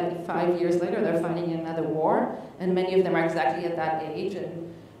 5 years later they're fighting in another war, and many of them are exactly at that age.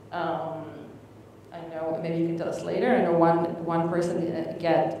 And I know, maybe you can tell us later, I know one person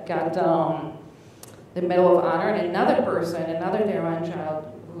got the Medal of Honor, and another Tehran child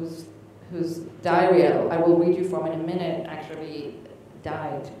whose diary I will read you from in a minute actually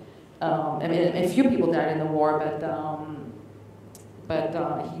died. A few people died in the war, but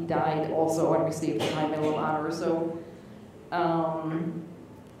he died also and received the High Medal of Honor. So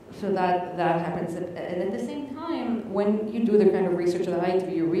that happens. And at the same time, when you do the kind of research that I do,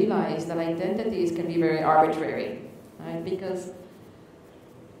 you realize that identities can be very arbitrary, right? Because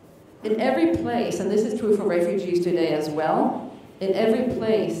in every place, and this is true for refugees today as well, in every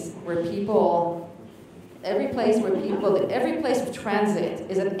place of transit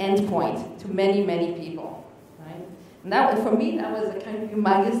is an endpoint to many, many people, right? And that, for me, that was a kind of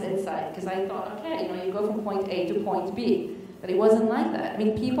humongous insight, because I thought, okay, you go from point A to point B, but it wasn't like that.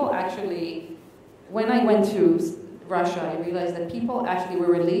 People actually, when I went to Russia, I realized that people actually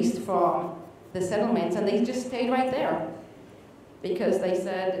were released from the settlements, and they just stayed right there, because they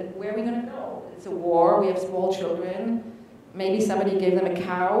said, where are we going to go? It's a war, we have small children, maybe somebody gave them a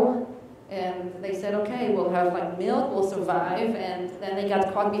cow, and they said, okay, we'll have milk, we'll survive, and then they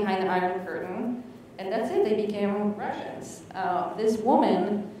got caught behind the Iron Curtain, and that's it, they became Russians. This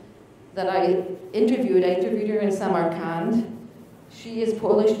woman that I interviewed her in Samarkand. She is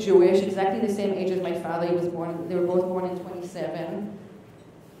Polish Jewish, exactly the same age as my father. He was born, they were both born in 27.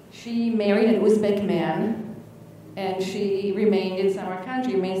 She married an Uzbek man, and she remained in Samarkand.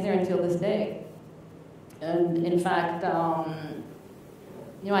 She remains there until this day. And in fact,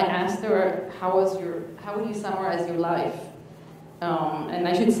 I asked her, how would you summarize your life? And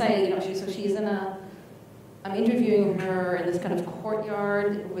I should say, she's in I'm interviewing her in this kind of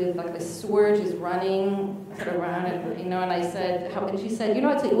courtyard with like the sewer, she's running sort of around it, and I said, and she said,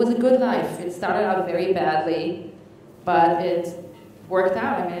 it was a good life. It started out very badly, but it worked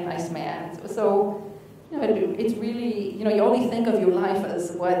out. I met a nice man. So, it's really, you only think of your life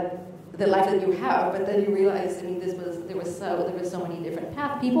as the life that you have, but then you realize, there were so many different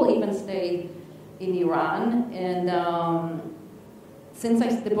paths. People even stayed in Iran, and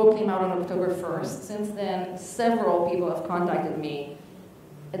since the book came out on October 1st, since then, several people have contacted me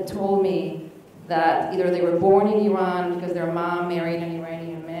and told me that either they were born in Iran because their mom married an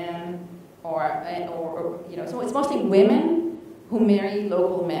Iranian man, or so it's mostly women who marry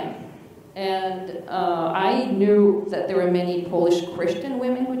local men. And I knew that there were many Polish Christian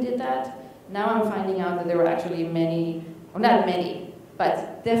women who did that. Now I'm finding out that there were actually many, well, not many,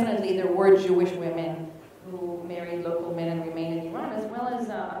 but definitely there were Jewish women who married local men and remained in Iran, as well as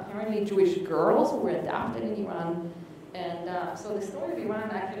apparently Jewish girls who were adopted in Iran. And so the story of Iran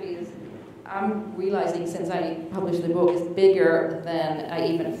actually is, I'm realizing since I published the book, is bigger than I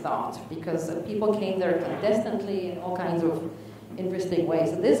even thought, because people came there clandestinely in all kinds of interesting ways.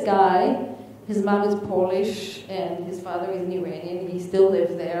 So this guy, his mom is Polish and his father is an Iranian. He still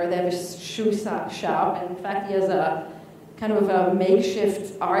lives there. They have a shoe shop, and in fact he has a kind of a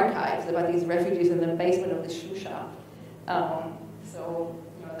makeshift archives about these refugees in the basement of the shoe shop. So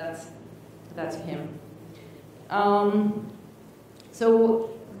that's him. So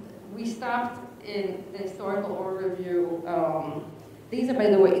we stopped in the historical overview. These are, by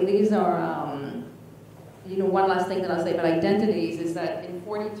the way, one last thing that I'll say about identities is that in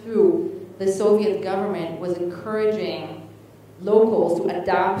 1942, the Soviet government was encouraging locals to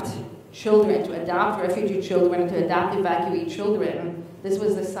adopt children, to adopt refugee children, to adopt evacuee children. This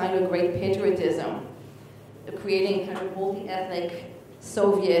was a sign of great patriotism, creating kind of multi-ethnic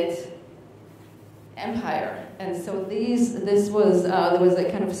Soviet empire. And so there was a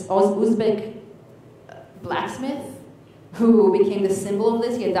kind of Uzbek blacksmith who became the symbol of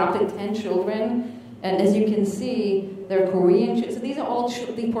this. He adopted 10 children. And as you can see, they're Korean. So these are all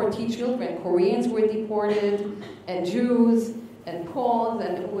deportee children. Koreans were deported, and Jews, and Poles,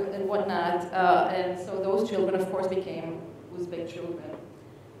 and whatnot. And so those children, of course, became Uzbek children.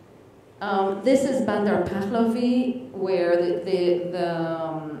 This is Bandar Pahlavi, where they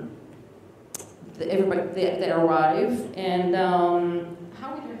arrive. And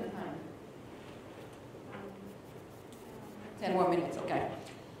how are we doing the time? 10 more minutes, okay.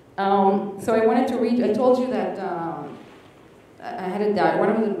 So I wanted to read, I told you that I had a diary. One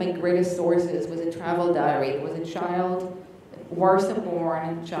of my greatest sources was a travel diary. It was a child,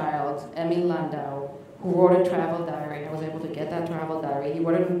 Warsaw-born child, Emil Landau, who wrote a travel diary. I was able to get that travel diary. He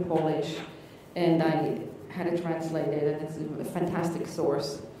wrote it in Polish, and I had it translated, and it's a fantastic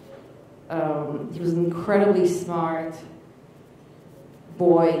source. He was an incredibly smart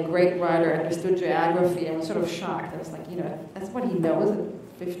boy, great writer, understood geography. I was sort of shocked. I was like, that's what he knows at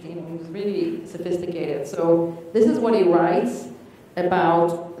 15. He was really sophisticated. So this is what he writes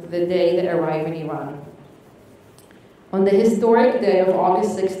about the day they arrive in Iran. On the historic day of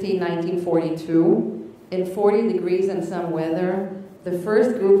August 16, 1942, in 40 degrees and some weather, the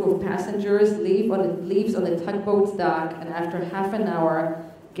first group of passengers leaves on the tugboat's dock, and after half an hour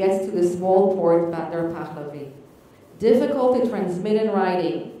gets to the small port Bandar Pahlavi. Difficult to transmit in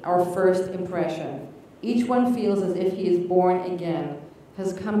writing our first impression. Each one feels as if he is born again,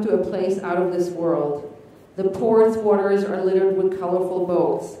 has come to a place out of this world. The port's waters are littered with colorful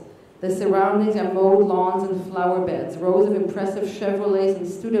boats. The surroundings are mowed lawns and flower beds. Rows of impressive Chevrolets and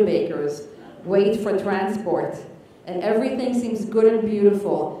Studebakers wait for transport. And everything seems good and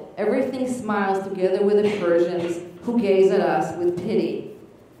beautiful. Everything smiles together with the Persians, who gaze at us with pity.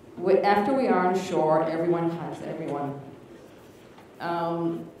 After we are on shore, everyone hugs everyone.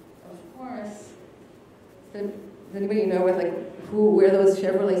 Of course, does anybody know where those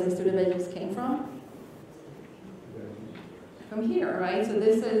Chevrolets and Studebakers came from? From here, right? So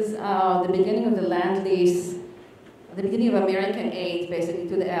this is the beginning of the land lease, the beginning of American aid, basically,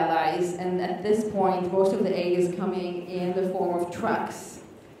 to the Allies. And at this point, most of the aid is coming in the form of trucks.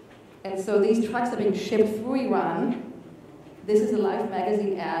 And so these trucks are being shipped through Iran. This is a Life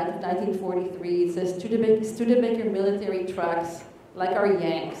magazine ad of 1943. It says Studebaker military trucks like our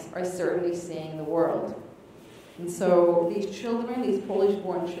Yanks, are certainly seeing the world. And so these children, these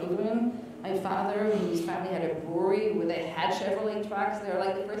Polish-born children, my father, whose family had a brewery where they had Chevrolet trucks, they're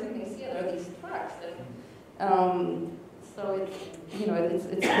like the first thing they see are these trucks. So it's, you know, it's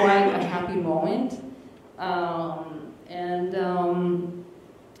quite a happy moment.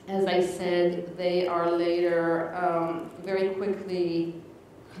 As I said, they are later very quickly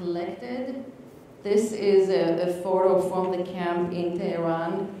collected. This is a photo from the camp in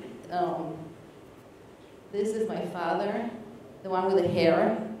Tehran. This is my father, the one with the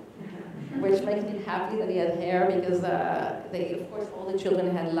hair, which makes me happy that he had hair because of course, all the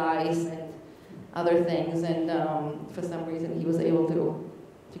children had lice and other things, and for some reason he was able to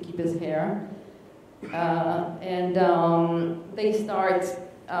keep his hair. They start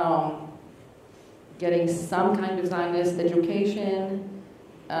getting some kind of Zionist education.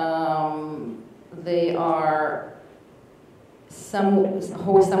 They are, some of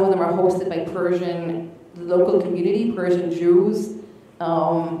them are hosted by Persian, the local community, Persian Jews.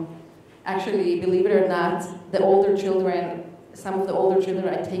 Actually, believe it or not, the older children, some of the older children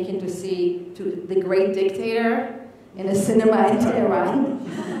are taken to see The Great Dictator in a cinema in Tehran.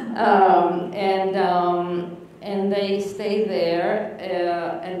 And they stay there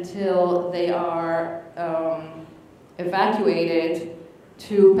until they are evacuated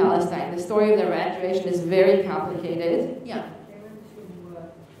to Palestine. The story of their evacuation is very complicated. Yeah. They went to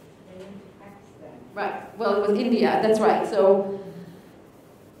Pakistan. Right. Well, it was India. That's right. So,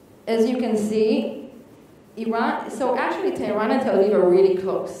 as you can see, Iran. So actually, Tehran and Tel Aviv are really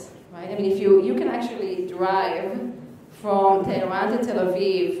close, right? I mean, if you can actually drive from Tehran to Tel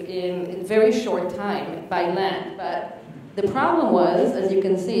Aviv in a very short time by land. But the problem was, as you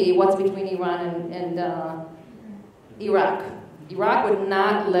can see, what's between Iran and Iraq. Iraq would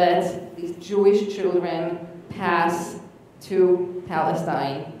not let these Jewish children pass to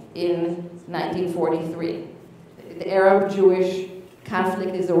Palestine in 1943. The Arab-Jewish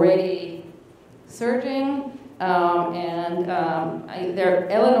conflict is already surging, Eleanor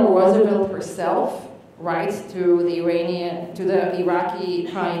Roosevelt herself writes to the Iraqi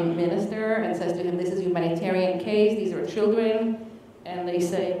prime minister and says to him, this is a humanitarian case, these are children. And they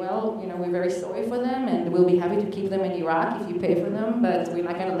say, well, you know, we're very sorry for them and we'll be happy to keep them in Iraq if you pay for them, but we're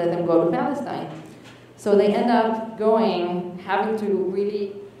not going to let them go to Palestine. So they end up having to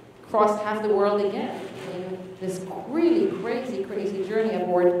really cross half the world again in this really crazy, crazy journey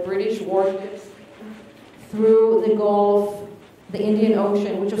aboard British warships through the Gulf, the Indian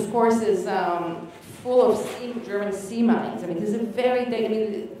Ocean, which of course is full of German sea mines. I mean, this is a very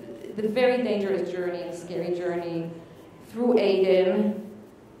dangerous journey, a scary journey, through Aden,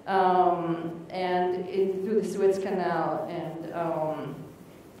 through the Suez Canal,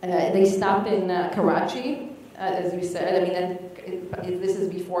 and they stopped in Karachi, as you said. I mean, this is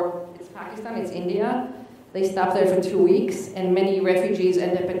before it's Pakistan, it's India. They stopped there for 2 weeks, and many refugees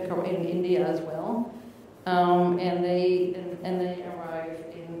end up in India as well. And they arrive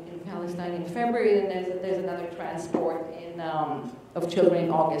in Palestine in February, and there's another transport of children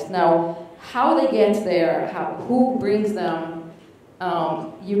in August. Now, how they get there, who brings them,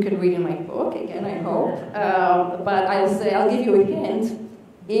 you can read in my book, again, I hope. But I'll give you a hint.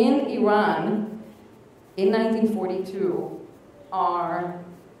 In Iran, in 1942, are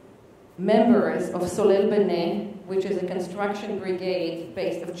members of Solel B'nai, which is a construction brigade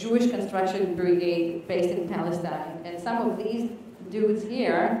Jewish construction brigade based in Palestine. And some of these dudes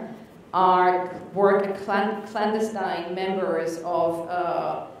here work clandestine members of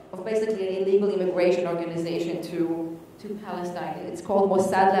basically an illegal immigration organization to Palestine. It's called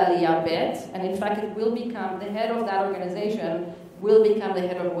Mossad Aliyah Bet, and in fact it will become, the head of that organization will become the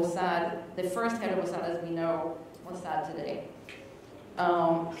head of Mossad, the first head of Mossad as we know Mossad today.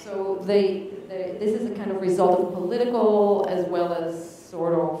 So this is a kind of result of political as well as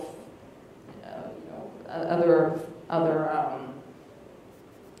sort of other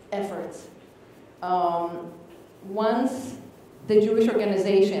efforts. Once the Jewish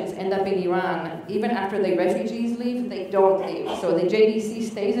organizations end up in Iran, even after the refugees leave, they don't leave. So the JDC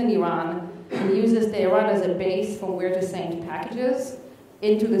stays in Iran and uses Tehran as a base from where to send packages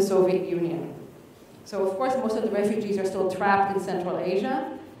into the Soviet Union. So of course, most of the refugees are still trapped in Central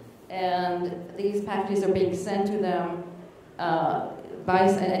Asia, and these packages are being sent to them and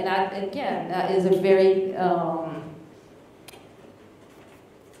that is a very,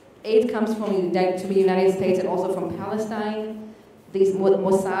 aid comes from the United States and also from Palestine. These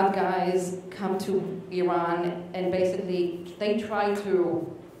Mossad guys come to Iran and basically they try to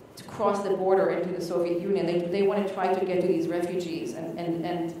cross the border into the Soviet Union. They want to try to get to these refugees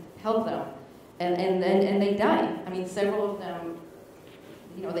and help them. And they die. I mean, several of them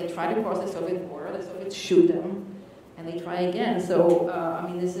they try to cross the Soviet border, the Soviets shoot them, and they try again. So, I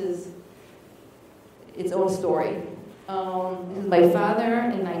mean, this is its own story. This is my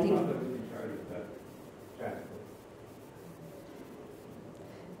father in 19...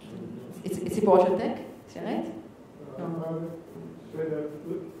 It's a portrait, is that right? Father said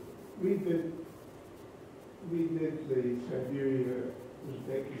we did the Siberia,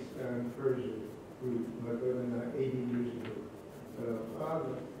 Uzbekistan, Persia route like 80 years ago.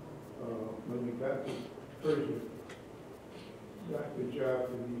 Father, when we got to Persia, got the job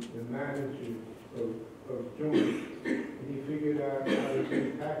to be the manager of joint, and he figured out how to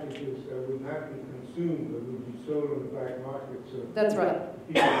make packages that would not be consumed, but would be sold on the black market. So that's right.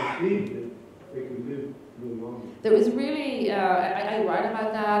 If people received it, they could live a little longer. There was really, I write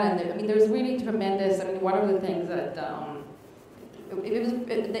about that, and there's really tremendous, one of the things that, it was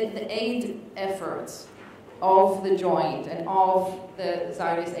the aid efforts of the Joint and of the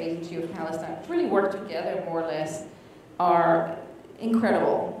Zionist Agency of Palestine really work together more or less are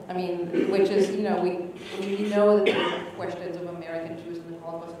incredible. I mean, which is, we know that there are questions of American Jews and the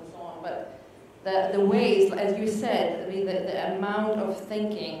Holocaust and so on, but the ways, as you said, the amount of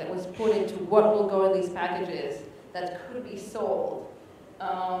thinking that was put into what will go in these packages that could be sold,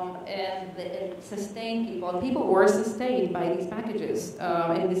 and sustain people. And people were sustained by these packages.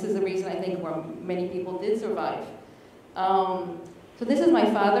 And this is the reason I think where many people did survive. So this is my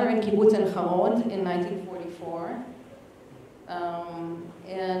father in Kibbutz and Hamod in 1944.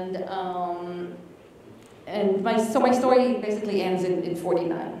 And my story basically ends in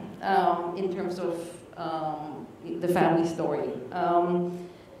 49 in terms of the family story.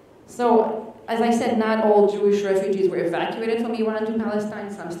 So, as I said, not all Jewish refugees were evacuated from Iran to Palestine.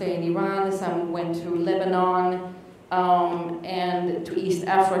 Some stayed in Iran, some went to Lebanon, and to East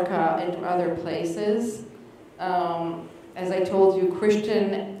Africa and to other places. As I told you,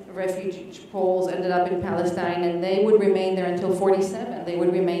 Christian refugee Poles ended up in Palestine, and they would remain there until 47. They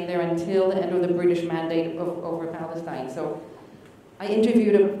would remain there until the end of the British mandate over Palestine. So I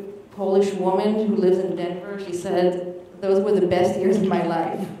interviewed a Polish woman who lives in Denver. She said, those were the best years of my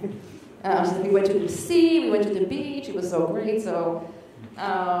life. She said, we went to the sea, we went to the beach, it was so great. So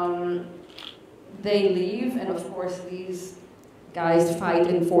they leave, and of course these guys fight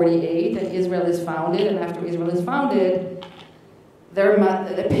in 48, and Israel is founded, and after Israel is founded,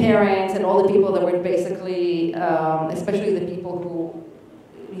 the parents and all the people that were basically, especially the people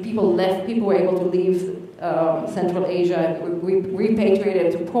were able to leave Central Asia,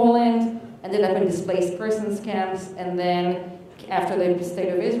 repatriated to Poland, ended up in displaced persons camps, and then after the state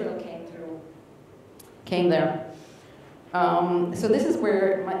of Israel came there. So this is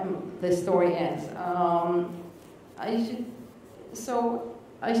where the story ends.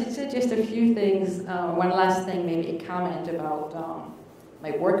 I should say just a few things. One last thing, maybe a comment about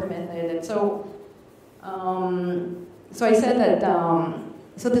my work method. And so I said that.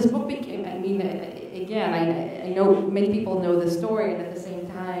 So this book became. I mean, again, I know many people know the story, and at the same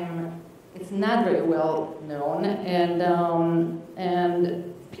time, it's not very well known.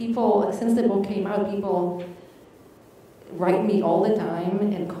 And people, since the book came out, people write me all the time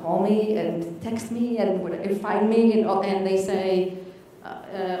and call me and text me and find me and they say,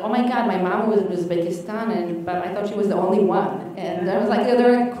 oh my God, my mom was in Uzbekistan, but I thought she was the only one. And I was like, yeah,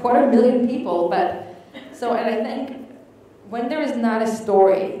 there are 250,000 people, and I think when there is not a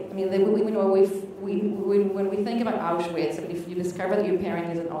story, I mean, when we think about Auschwitz, if you discover that your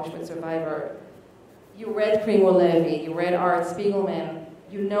parent is an Auschwitz survivor, you read Primo Levi, you read Art Spiegelman,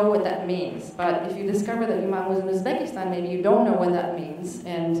 you know what that means. But if you discover that your mom was in Uzbekistan, maybe you don't know what that means.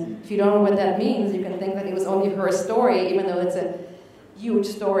 And if you don't know what that means, you can think that it was only her story, even though it's a huge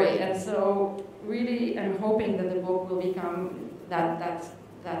story. And so really, I'm hoping that the book will become that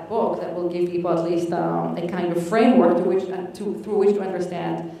book that will give people at least a kind of framework through which to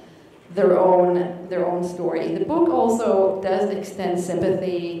understand their own story. The book also does extend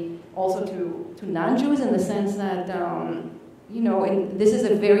sympathy also to non-Jews in the sense that this is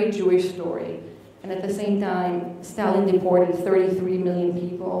a very Jewish story, and at the same time, Stalin deported 33 million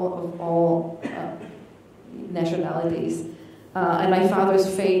people of all nationalities. And my father's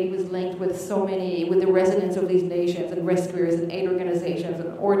fate was linked with the residents of these nations, and rescuers, and aid organizations,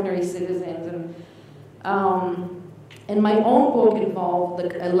 and ordinary citizens. And my own book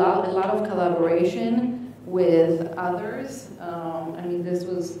involved a lot of collaboration with others. This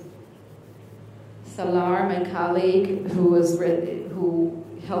was Salar, my colleague, who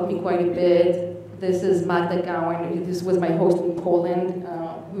helped me quite a bit. This is Magda Gowan. This was my host in Poland,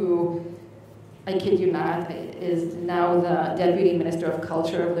 who, I kid you not, is now the Deputy Minister of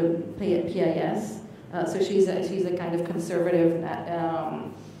Culture of the PIS. So she's a kind of conservative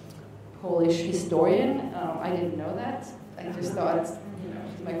Polish historian. I didn't know that. I just thought,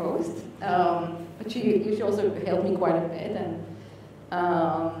 she's my host. But she also helped me quite a bit. And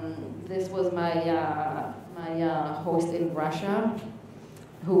this was my host in Russia,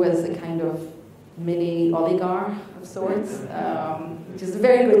 who was a kind of mini oligarch of sorts, which is a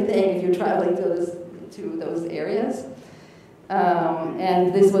very good thing if you're traveling to those areas.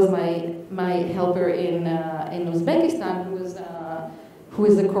 And this was my helper in Uzbekistan, who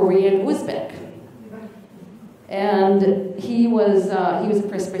is a Korean Uzbek, and he was a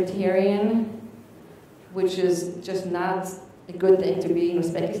Presbyterian, which is just not a good thing to be in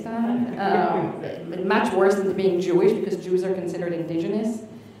Uzbekistan. Much worse than being Jewish, because Jews are considered indigenous.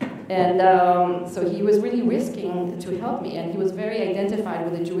 And so he was really risking to help me, and he was very identified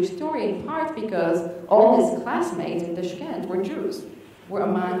with the Jewish story, in part because all his classmates in Tashkent were Jews, were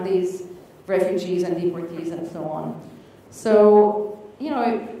among these refugees and deportees and so on. So,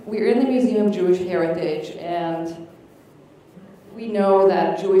 we're in the Museum of Jewish Heritage, and we know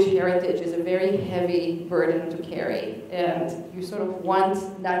that Jewish heritage is a very heavy burden to carry, and you sort of want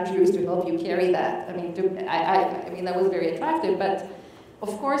non-Jews to help you carry that. I mean, that was very attractive, but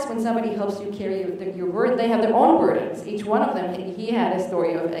of course, when somebody helps you carry your burden, they have their own burdens. Each one of them, he had a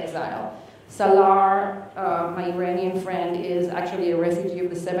story of exile. Salar, my Iranian friend, is actually a refugee of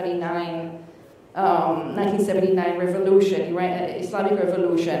the 1979 revolution, Islamic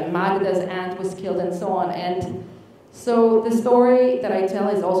revolution. Magda's aunt was killed and so on. And so the story that I tell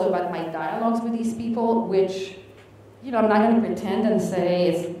is also about my dialogues with these people, which, I'm not going to pretend and say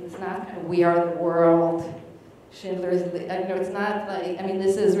it's not kind of We Are the World, Schindler's, it's not like,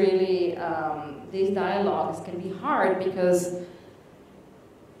 this is really, these dialogues can be hard because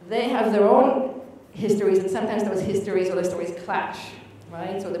they have their own histories, and sometimes those histories or the stories clash,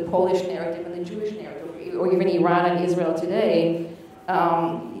 right? So the Polish narrative and the Jewish narrative, or even Iran and Israel today.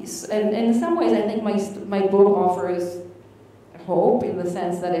 And in some ways, I think my book offers hope in the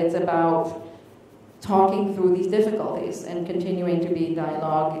sense that it's about talking through these difficulties and continuing to be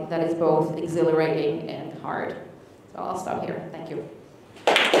dialogue that is both exhilarating and hard. So I'll stop here. Thank you.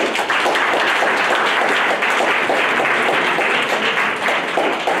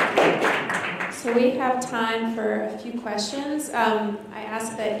 So we have time for a few questions. I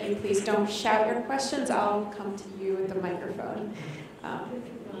ask that you please don't shout your questions. I'll come to you with the microphone.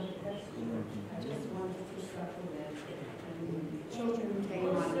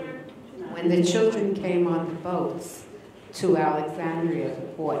 When the children came on the boats to Alexandria, the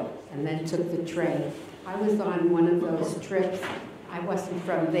port, and then took the train, I was on one of those trips. I wasn't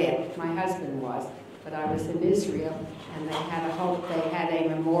from there. My husband was, but I was in Israel, and they had a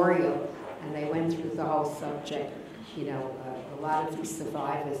memorial, and they went through the whole subject. A lot of these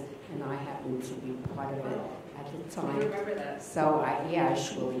survivors, and I happened to be part of it at the time. Do you remember that? So I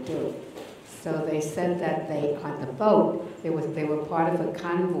surely do. So they said that on the boat, they were part of a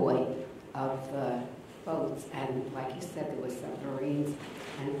convoy of boats, and like you said, there were submarines,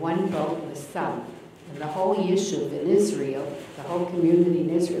 and one boat was sunk. And the whole yishuv in Israel, the whole community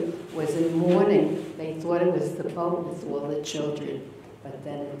in Israel, was in mourning. They thought it was the boat with all the children, but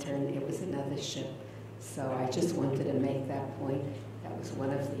then it was another ship. So I just wanted to make that point. That was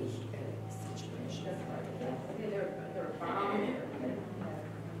one of the situations. Okay, there are bombs.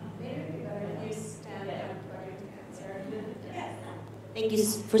 Maybe you stand up to answer. Thank you.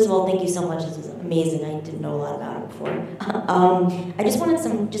 First of all, thank you so much. This was amazing. I didn't know a lot about it before. I just wanted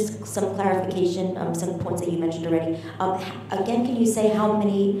some clarification, some points that you mentioned already. Again, can you say how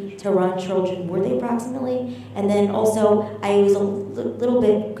many Tehran children were they approximately? And then also, I was a little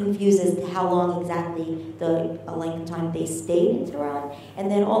bit confused as to how long exactly the length of time they stayed in Tehran.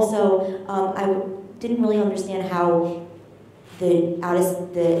 And then also, I didn't really understand how the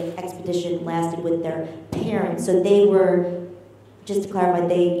expedition lasted with their parents. So they were. Just to clarify,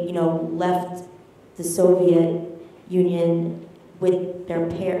 they, left the Soviet Union with their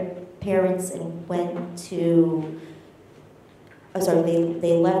parents and went to.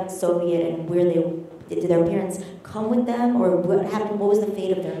 They left Soviet, and did their parents come with them, or what happened? What was the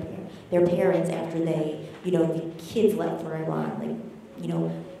fate of their parents after they, the kids left for Iran?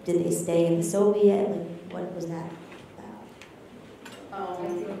 Did they stay in the Soviet? What was that about?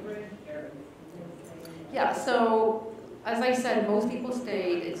 Yeah. So. As I said, most people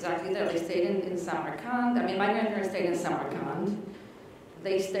stayed exactly there. They stayed in Samarkand. My grandparents stayed in Samarkand.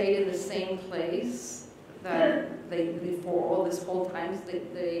 They stayed in the same place that for all this whole time.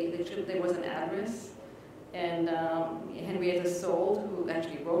 There was an address, and Henrietta Sold, who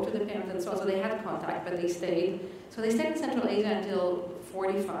actually wrote to the parents and so on. So they had contact, but they stayed. So they stayed in Central Asia until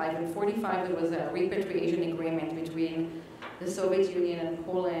 45. In 45, there was a repatriation agreement between the Soviet Union and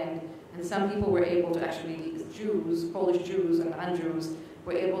Poland, and some people were able to actually, Jews, Polish Jews and non-Jews,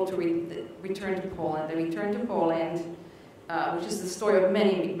 were able to return to Poland. They returned to Poland, which is the story of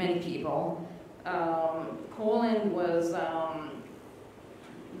many, many people. Poland was,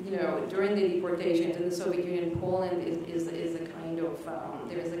 during the deportations in the Soviet Union, Poland is a kind of,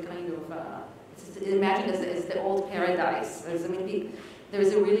 there is a kind of, imagine it's the old paradise. There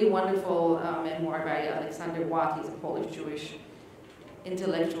is a really wonderful memoir by Alexander Watt. He's a Polish Jewish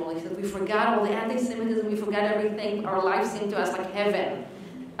intellectual. He said, we forgot all the anti-Semitism, we forgot everything. Our lives seemed to us like heaven.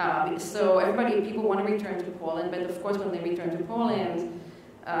 So people want to return to Poland, but of course when they return to Poland,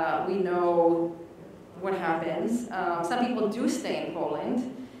 we know what happens. Some people do stay in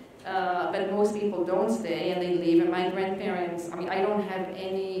Poland, but most people don't stay and they leave. And my grandparents, I don't have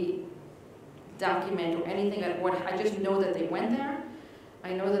any document or anything I just know that they went there.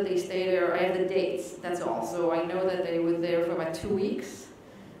 I know that they stayed there. I have the dates, that's all. So I know that they were there for about 2 weeks.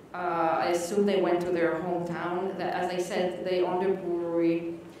 I assume they went to their hometown. As I said, they owned a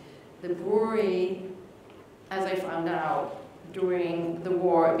brewery. The brewery, as I found out, during the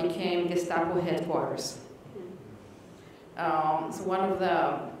war, became Gestapo headquarters. So one of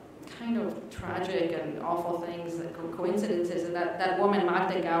the kind of tragic and awful things, coincidences, is that woman,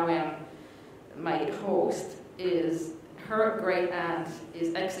 Magda Gauwen, my host, her great aunt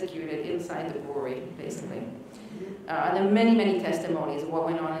is executed inside the brewery, basically. And there are many, many testimonies of what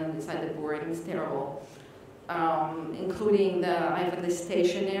went on inside the brewery, and it's terrible. Including I have the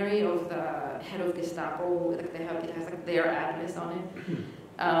stationery of the head of Gestapo. It has like their address on it.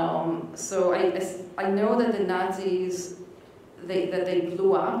 So I know that the Nazis they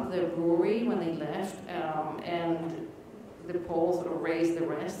blew up the brewery when they left, and the Poles sort of raised the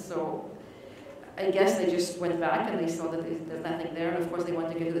rest. So I guess they just went back and they saw that there's nothing there, and of course they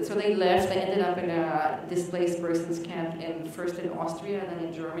wanted to get to it. So they left. They ended up in a displaced persons camp first in Austria and then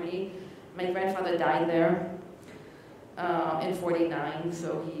in Germany. My grandfather died there in 49,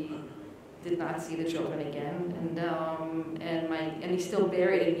 so he did not see the children again, and he's still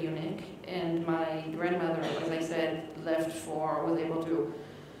buried in Munich. And my grandmother, as I said, was able to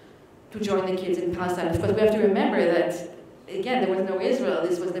join the kids in Palestine. Of course, we have to remember that, again, there was no Israel.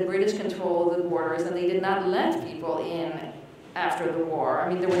 This was the British control of the borders, and they did not let people in after the war.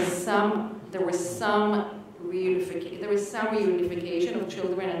 There was some reunification of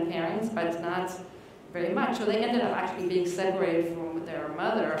children and parents, but not very much. So they ended up actually being separated from their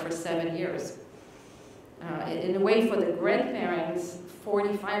mother for 7 years. In a way, for the grandparents,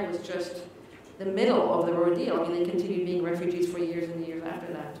 45 was just the middle of the ordeal. They continued being refugees for years and years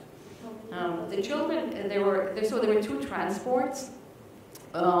after that. The children, there were 2 transports,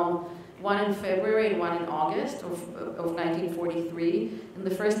 one in February and one in August of 1943. And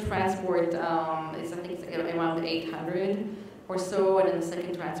the first transport is, I think, it's around 800 or so, and then the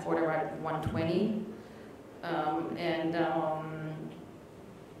second transport around 120.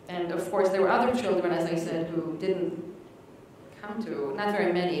 And of course, there were other children, as I said, who didn't come to, not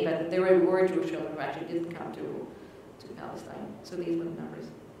very many, but there were Jewish children who actually didn't come to Palestine. So these were the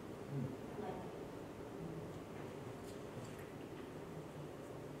numbers.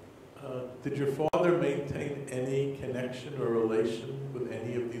 Did your father maintain any connection or relation with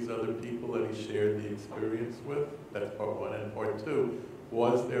any of these other people that he shared the experience with? That's part one. And part two,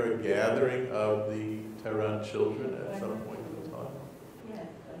 was there a gathering of the Tehran Children at some point in time?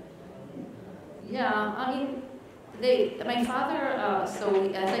 Yeah, my father, so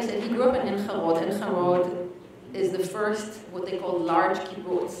as I said, he grew up in Ein-Harod. Ein-Harod is the first, what they call large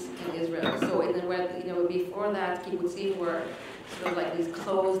kibbutz in Israel. So before that, kibbutzim were sort of like these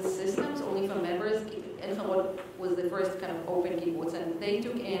closed systems, only for members. Ein-Harod was the first kind of open kibbutz, and they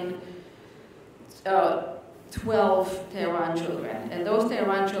took in 12 Tehran children. And those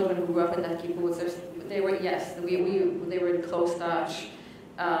Tehran children who grew up in that kibbutz, they were in close touch.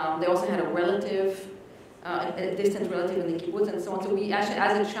 They also had a relative, a distant relative in the kibbutz, and so on. So we actually,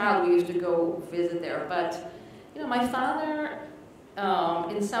 as a child, we used to go visit there. But my father,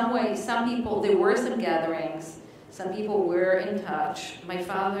 in some ways, there were some gatherings. Some people were in touch. My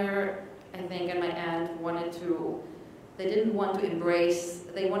father, I think, and my aunt they didn't want to embrace,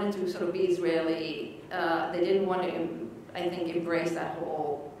 they wanted to sort of be Israeli. They didn't want to, I think, embrace that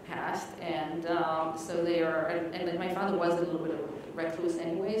whole past. And so and my father was a little bit of a recluse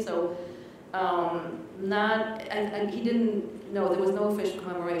anyway, so he didn't know, there was no official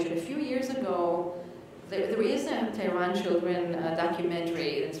commemoration. A few years ago, there is a Tehran Children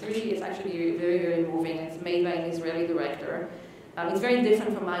documentary. It's actually very, very moving. It's made by an Israeli director. It's very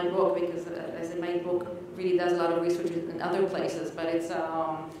different from my book because, as in my book, really does a lot of research in other places, but it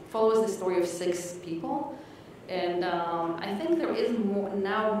follows the story of 6 people. And I think there is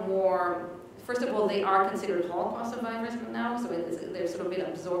more, first of all, they are considered Holocaust survivors now, so they're sort of been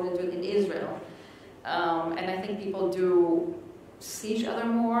absorbed into it in Israel. And I think people do see each other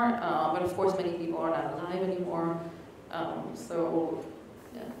more, but of course many people are not alive anymore. So,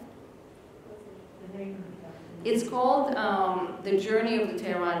 yeah. It's called The Journey of the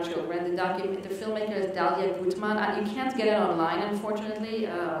Tehran Children. The filmmaker is Dalia Gutman. And you can't get it online, unfortunately.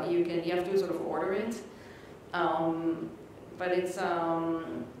 You have to sort of order it. But it's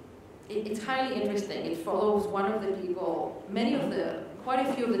highly interesting. It follows one of the people, quite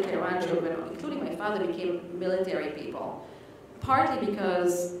a few of the Tehran children, including my father, became military people. Partly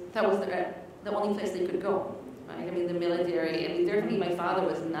because that was the only place they could go. Right? I mean, the military, I mean, definitely my father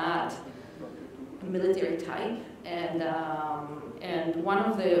was not a military type, and one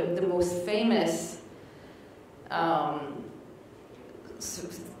of the most famous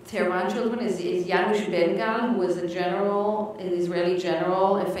Tehran children is Janusz Bengal, who was a general, an Israeli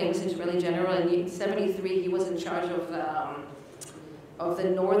general, a famous Israeli general. In 1973, he was in charge of the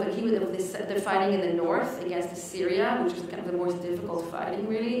north. He was the fighting in the north against Syria, which is kind of the most difficult fighting,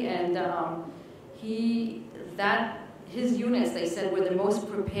 really. And his units, they said, were the most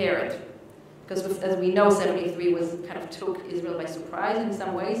prepared. Because as we know, 73 kind of took Israel by surprise in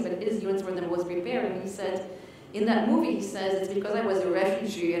some ways, but his units were the most prepared. And he said, in that movie, he says, it's because I was a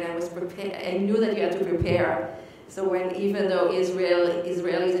refugee and I was prepared. I knew that you had to prepare. So even though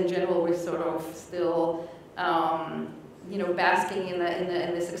Israelis in general were sort of still, basking in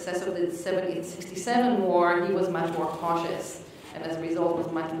the success of the 67 war, he was much more cautious, and as a result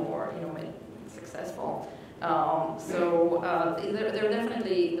was much more, successful. There are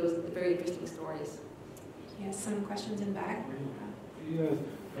definitely those very interesting stories. Yes, some questions in back. Yes,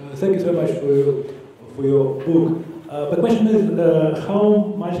 thank you so much for your book. The question is, how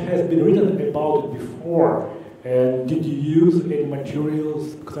much has been written about it before, and did you use any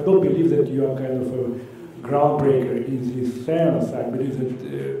materials? Because I don't believe that you are kind of a groundbreaker in this sense. I believe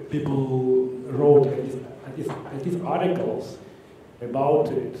that people wrote at least articles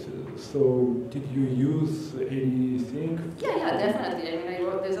about it. So did you use anything? Yeah, definitely. I mean,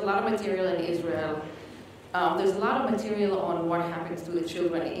 there's a lot of material in Israel. There's a lot of material on what happens to the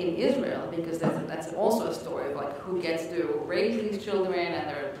children in Israel, because that's also a story of like who gets to raise these children,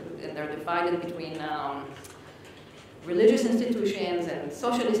 and they're divided between religious institutions and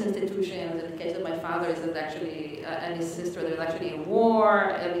socialist institutions. In the case of my father, and his sister, there's actually a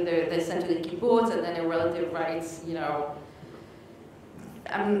war. I mean, they're sent to the kibbutz, and then their relative rights,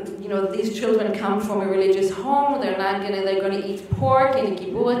 these children come from a religious home. They're going to eat pork in the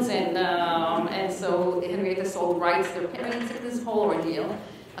kibbutz, and so Henrietta sold rights to their parents. It's this whole ordeal.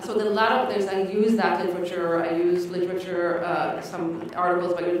 So I use that literature. I use literature, some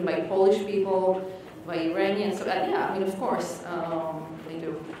articles written by Polish people, by Iranians. So of course, they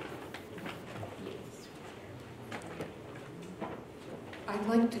do. I'd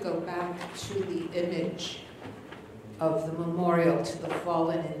like to go back to the image of the memorial to the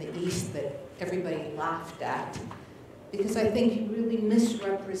fallen in the East that everybody laughed at, because I think you really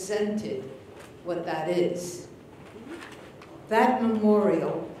misrepresented what that is. That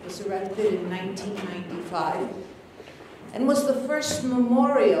memorial was erected in 1995 and was the first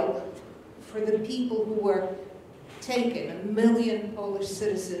memorial for the people who were taken, 1 million Polish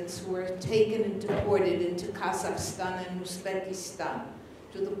citizens who were taken and deported into Kazakhstan and Uzbekistan,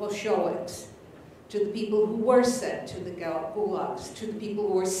 to the Bolsheviks, to the people who were sent to the gulags, to the people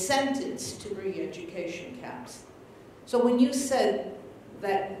who were sentenced to re-education camps. So when you said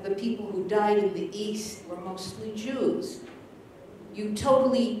that the people who died in the East were mostly Jews, you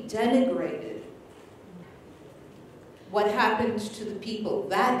totally denigrated what happened to the people.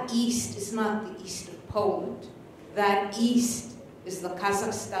 That East is not the East of Poland. That East is the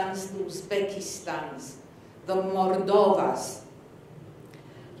Kazakhstans, the Uzbekistans, the Moldovas.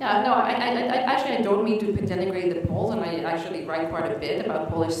 Yeah, no, I don't mean to denigrate the Poles, and I actually write quite a bit about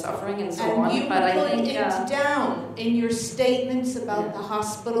Polish suffering and so on. And but you put it down in your statements about the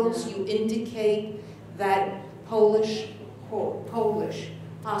hospitals. You indicate that Polish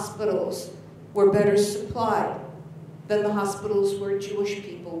hospitals were better supplied than the hospitals where Jewish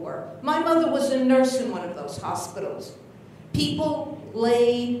people were. My mother was a nurse in one of those hospitals. People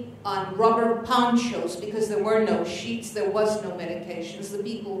lay on rubber ponchos because there were no sheets, there was no medications, the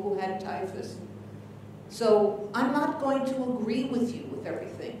people who had typhus. So I'm not going to agree with you with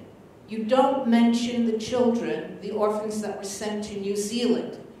everything. You don't mention the children, the orphans that were sent to New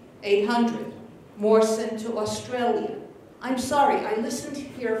Zealand, 800, more sent to Australia. I'm sorry, I listened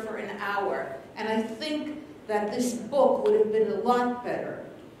here for an hour, And I think that this book would have been a lot better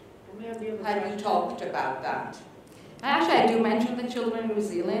had you talked about that. Actually, I do mention the children in New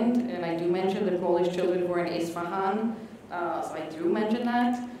Zealand, and I do mention the Polish children who are in Isfahan, so I do mention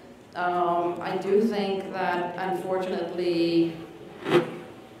that. I do think that, unfortunately,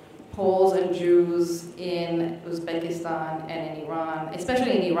 Poles and Jews in Uzbekistan and in Iran,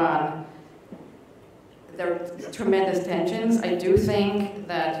 especially in Iran, there are tremendous tensions. I do think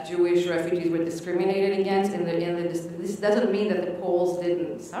that Jewish refugees were discriminated against. This doesn't mean that the Poles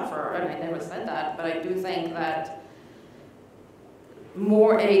didn't suffer, and I never said that, but I do think that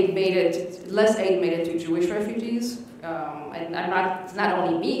less aid made it to Jewish refugees. And it's not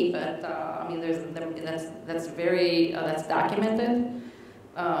only me, but I mean, that's documented in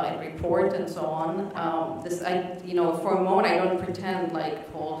report and so on. For a moment, I don't pretend like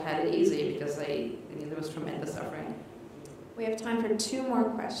Paul had it easy because there was tremendous suffering. We have time for 2 more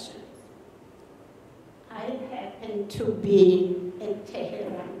questions. I happen to be a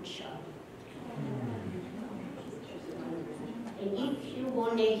Tehran child. And if you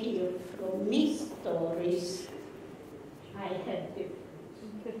want to hear from me stories, I have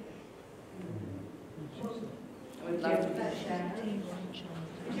different. I would love to.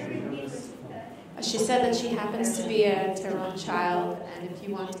 She said that she happens to be a Tehran child, and if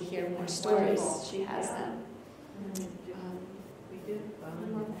you want to hear more stories, she has them.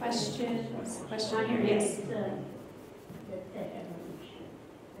 More questions? Question here, yes.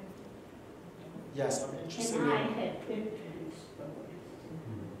 Yes, I'm interested And I in... have different stories.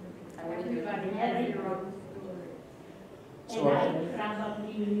 Everybody has their own story. So And I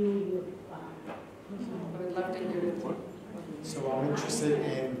probably knew your father. I would love to hear it. So I'm interested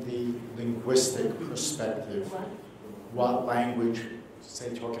in the linguistic perspective. What language, say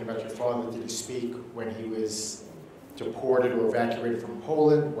talking about your father, did he speak when he was deported or evacuated from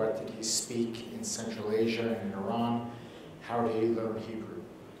Poland? What did he speak in Central Asia and in Iran? How did he learn Hebrew?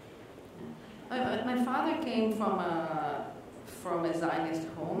 My father came from a Zionist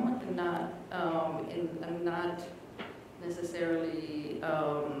home, not necessarily. I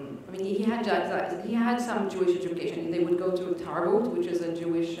mean, he had some Jewish education. They would go to Tarbut, which is a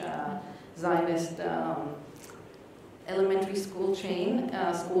Jewish Zionist elementary school chain,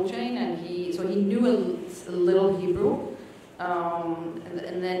 and he knew a little Hebrew,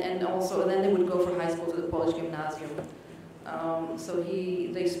 and then they would go for high school to the Polish gymnasium. So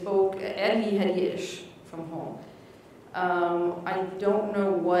they spoke, and he had Yiddish from home. I don't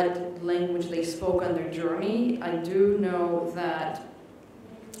know what language they spoke on their journey. I do know that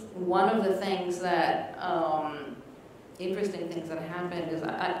one of the things that, interesting things that happened is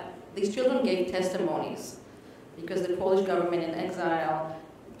these children gave testimonies because the Polish government in exile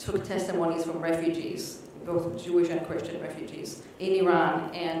took testimonies from refugees, both Jewish and Christian refugees, in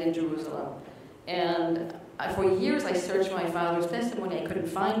Iran and in Jerusalem. And for years I searched my father's testimony, I couldn't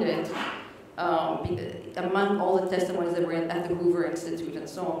find it. Among all the testimonies that were at the Hoover Institute and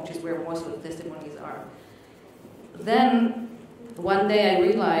so on, which is where most of the testimonies are. Then, one day I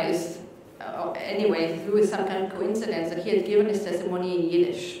realized, anyway, through some kind of coincidence, that he had given his testimony in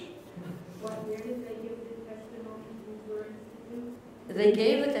Yiddish. What year did they give the testimony to the Hoover Institute? They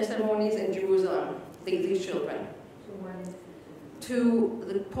gave the testimonies in Jerusalem, these children. To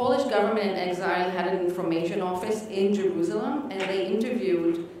the Polish government in exile had an information office in Jerusalem, and they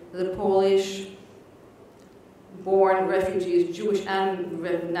interviewed the Polish-born refugees, Jewish and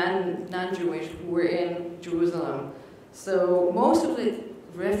non-Jewish, who were in Jerusalem. So most of them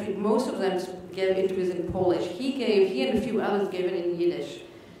gave interviews in Polish. He and a few others gave it in Yiddish.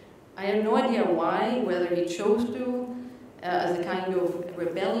 I have no idea why, whether he chose to as a kind of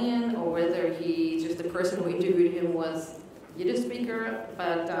rebellion, or whether the person who interviewed him was Yiddish speaker,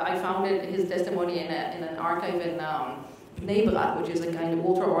 but I found his testimony in an archive in Nebrat, which is a kind of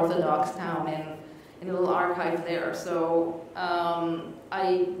ultra-Orthodox town, in a little archive there. So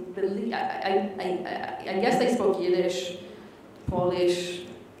I guess they spoke Yiddish, Polish,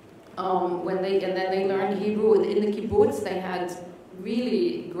 and then they learned Hebrew. In the kibbutz, they had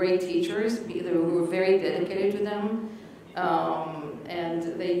really great teachers who were very dedicated to them, and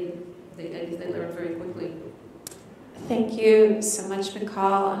they learned very quickly. Thank you so much,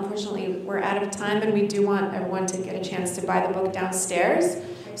 Mikhal. Unfortunately, we're out of time, and we do want everyone to get a chance to buy the book downstairs.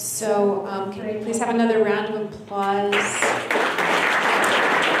 So can we please have another round of applause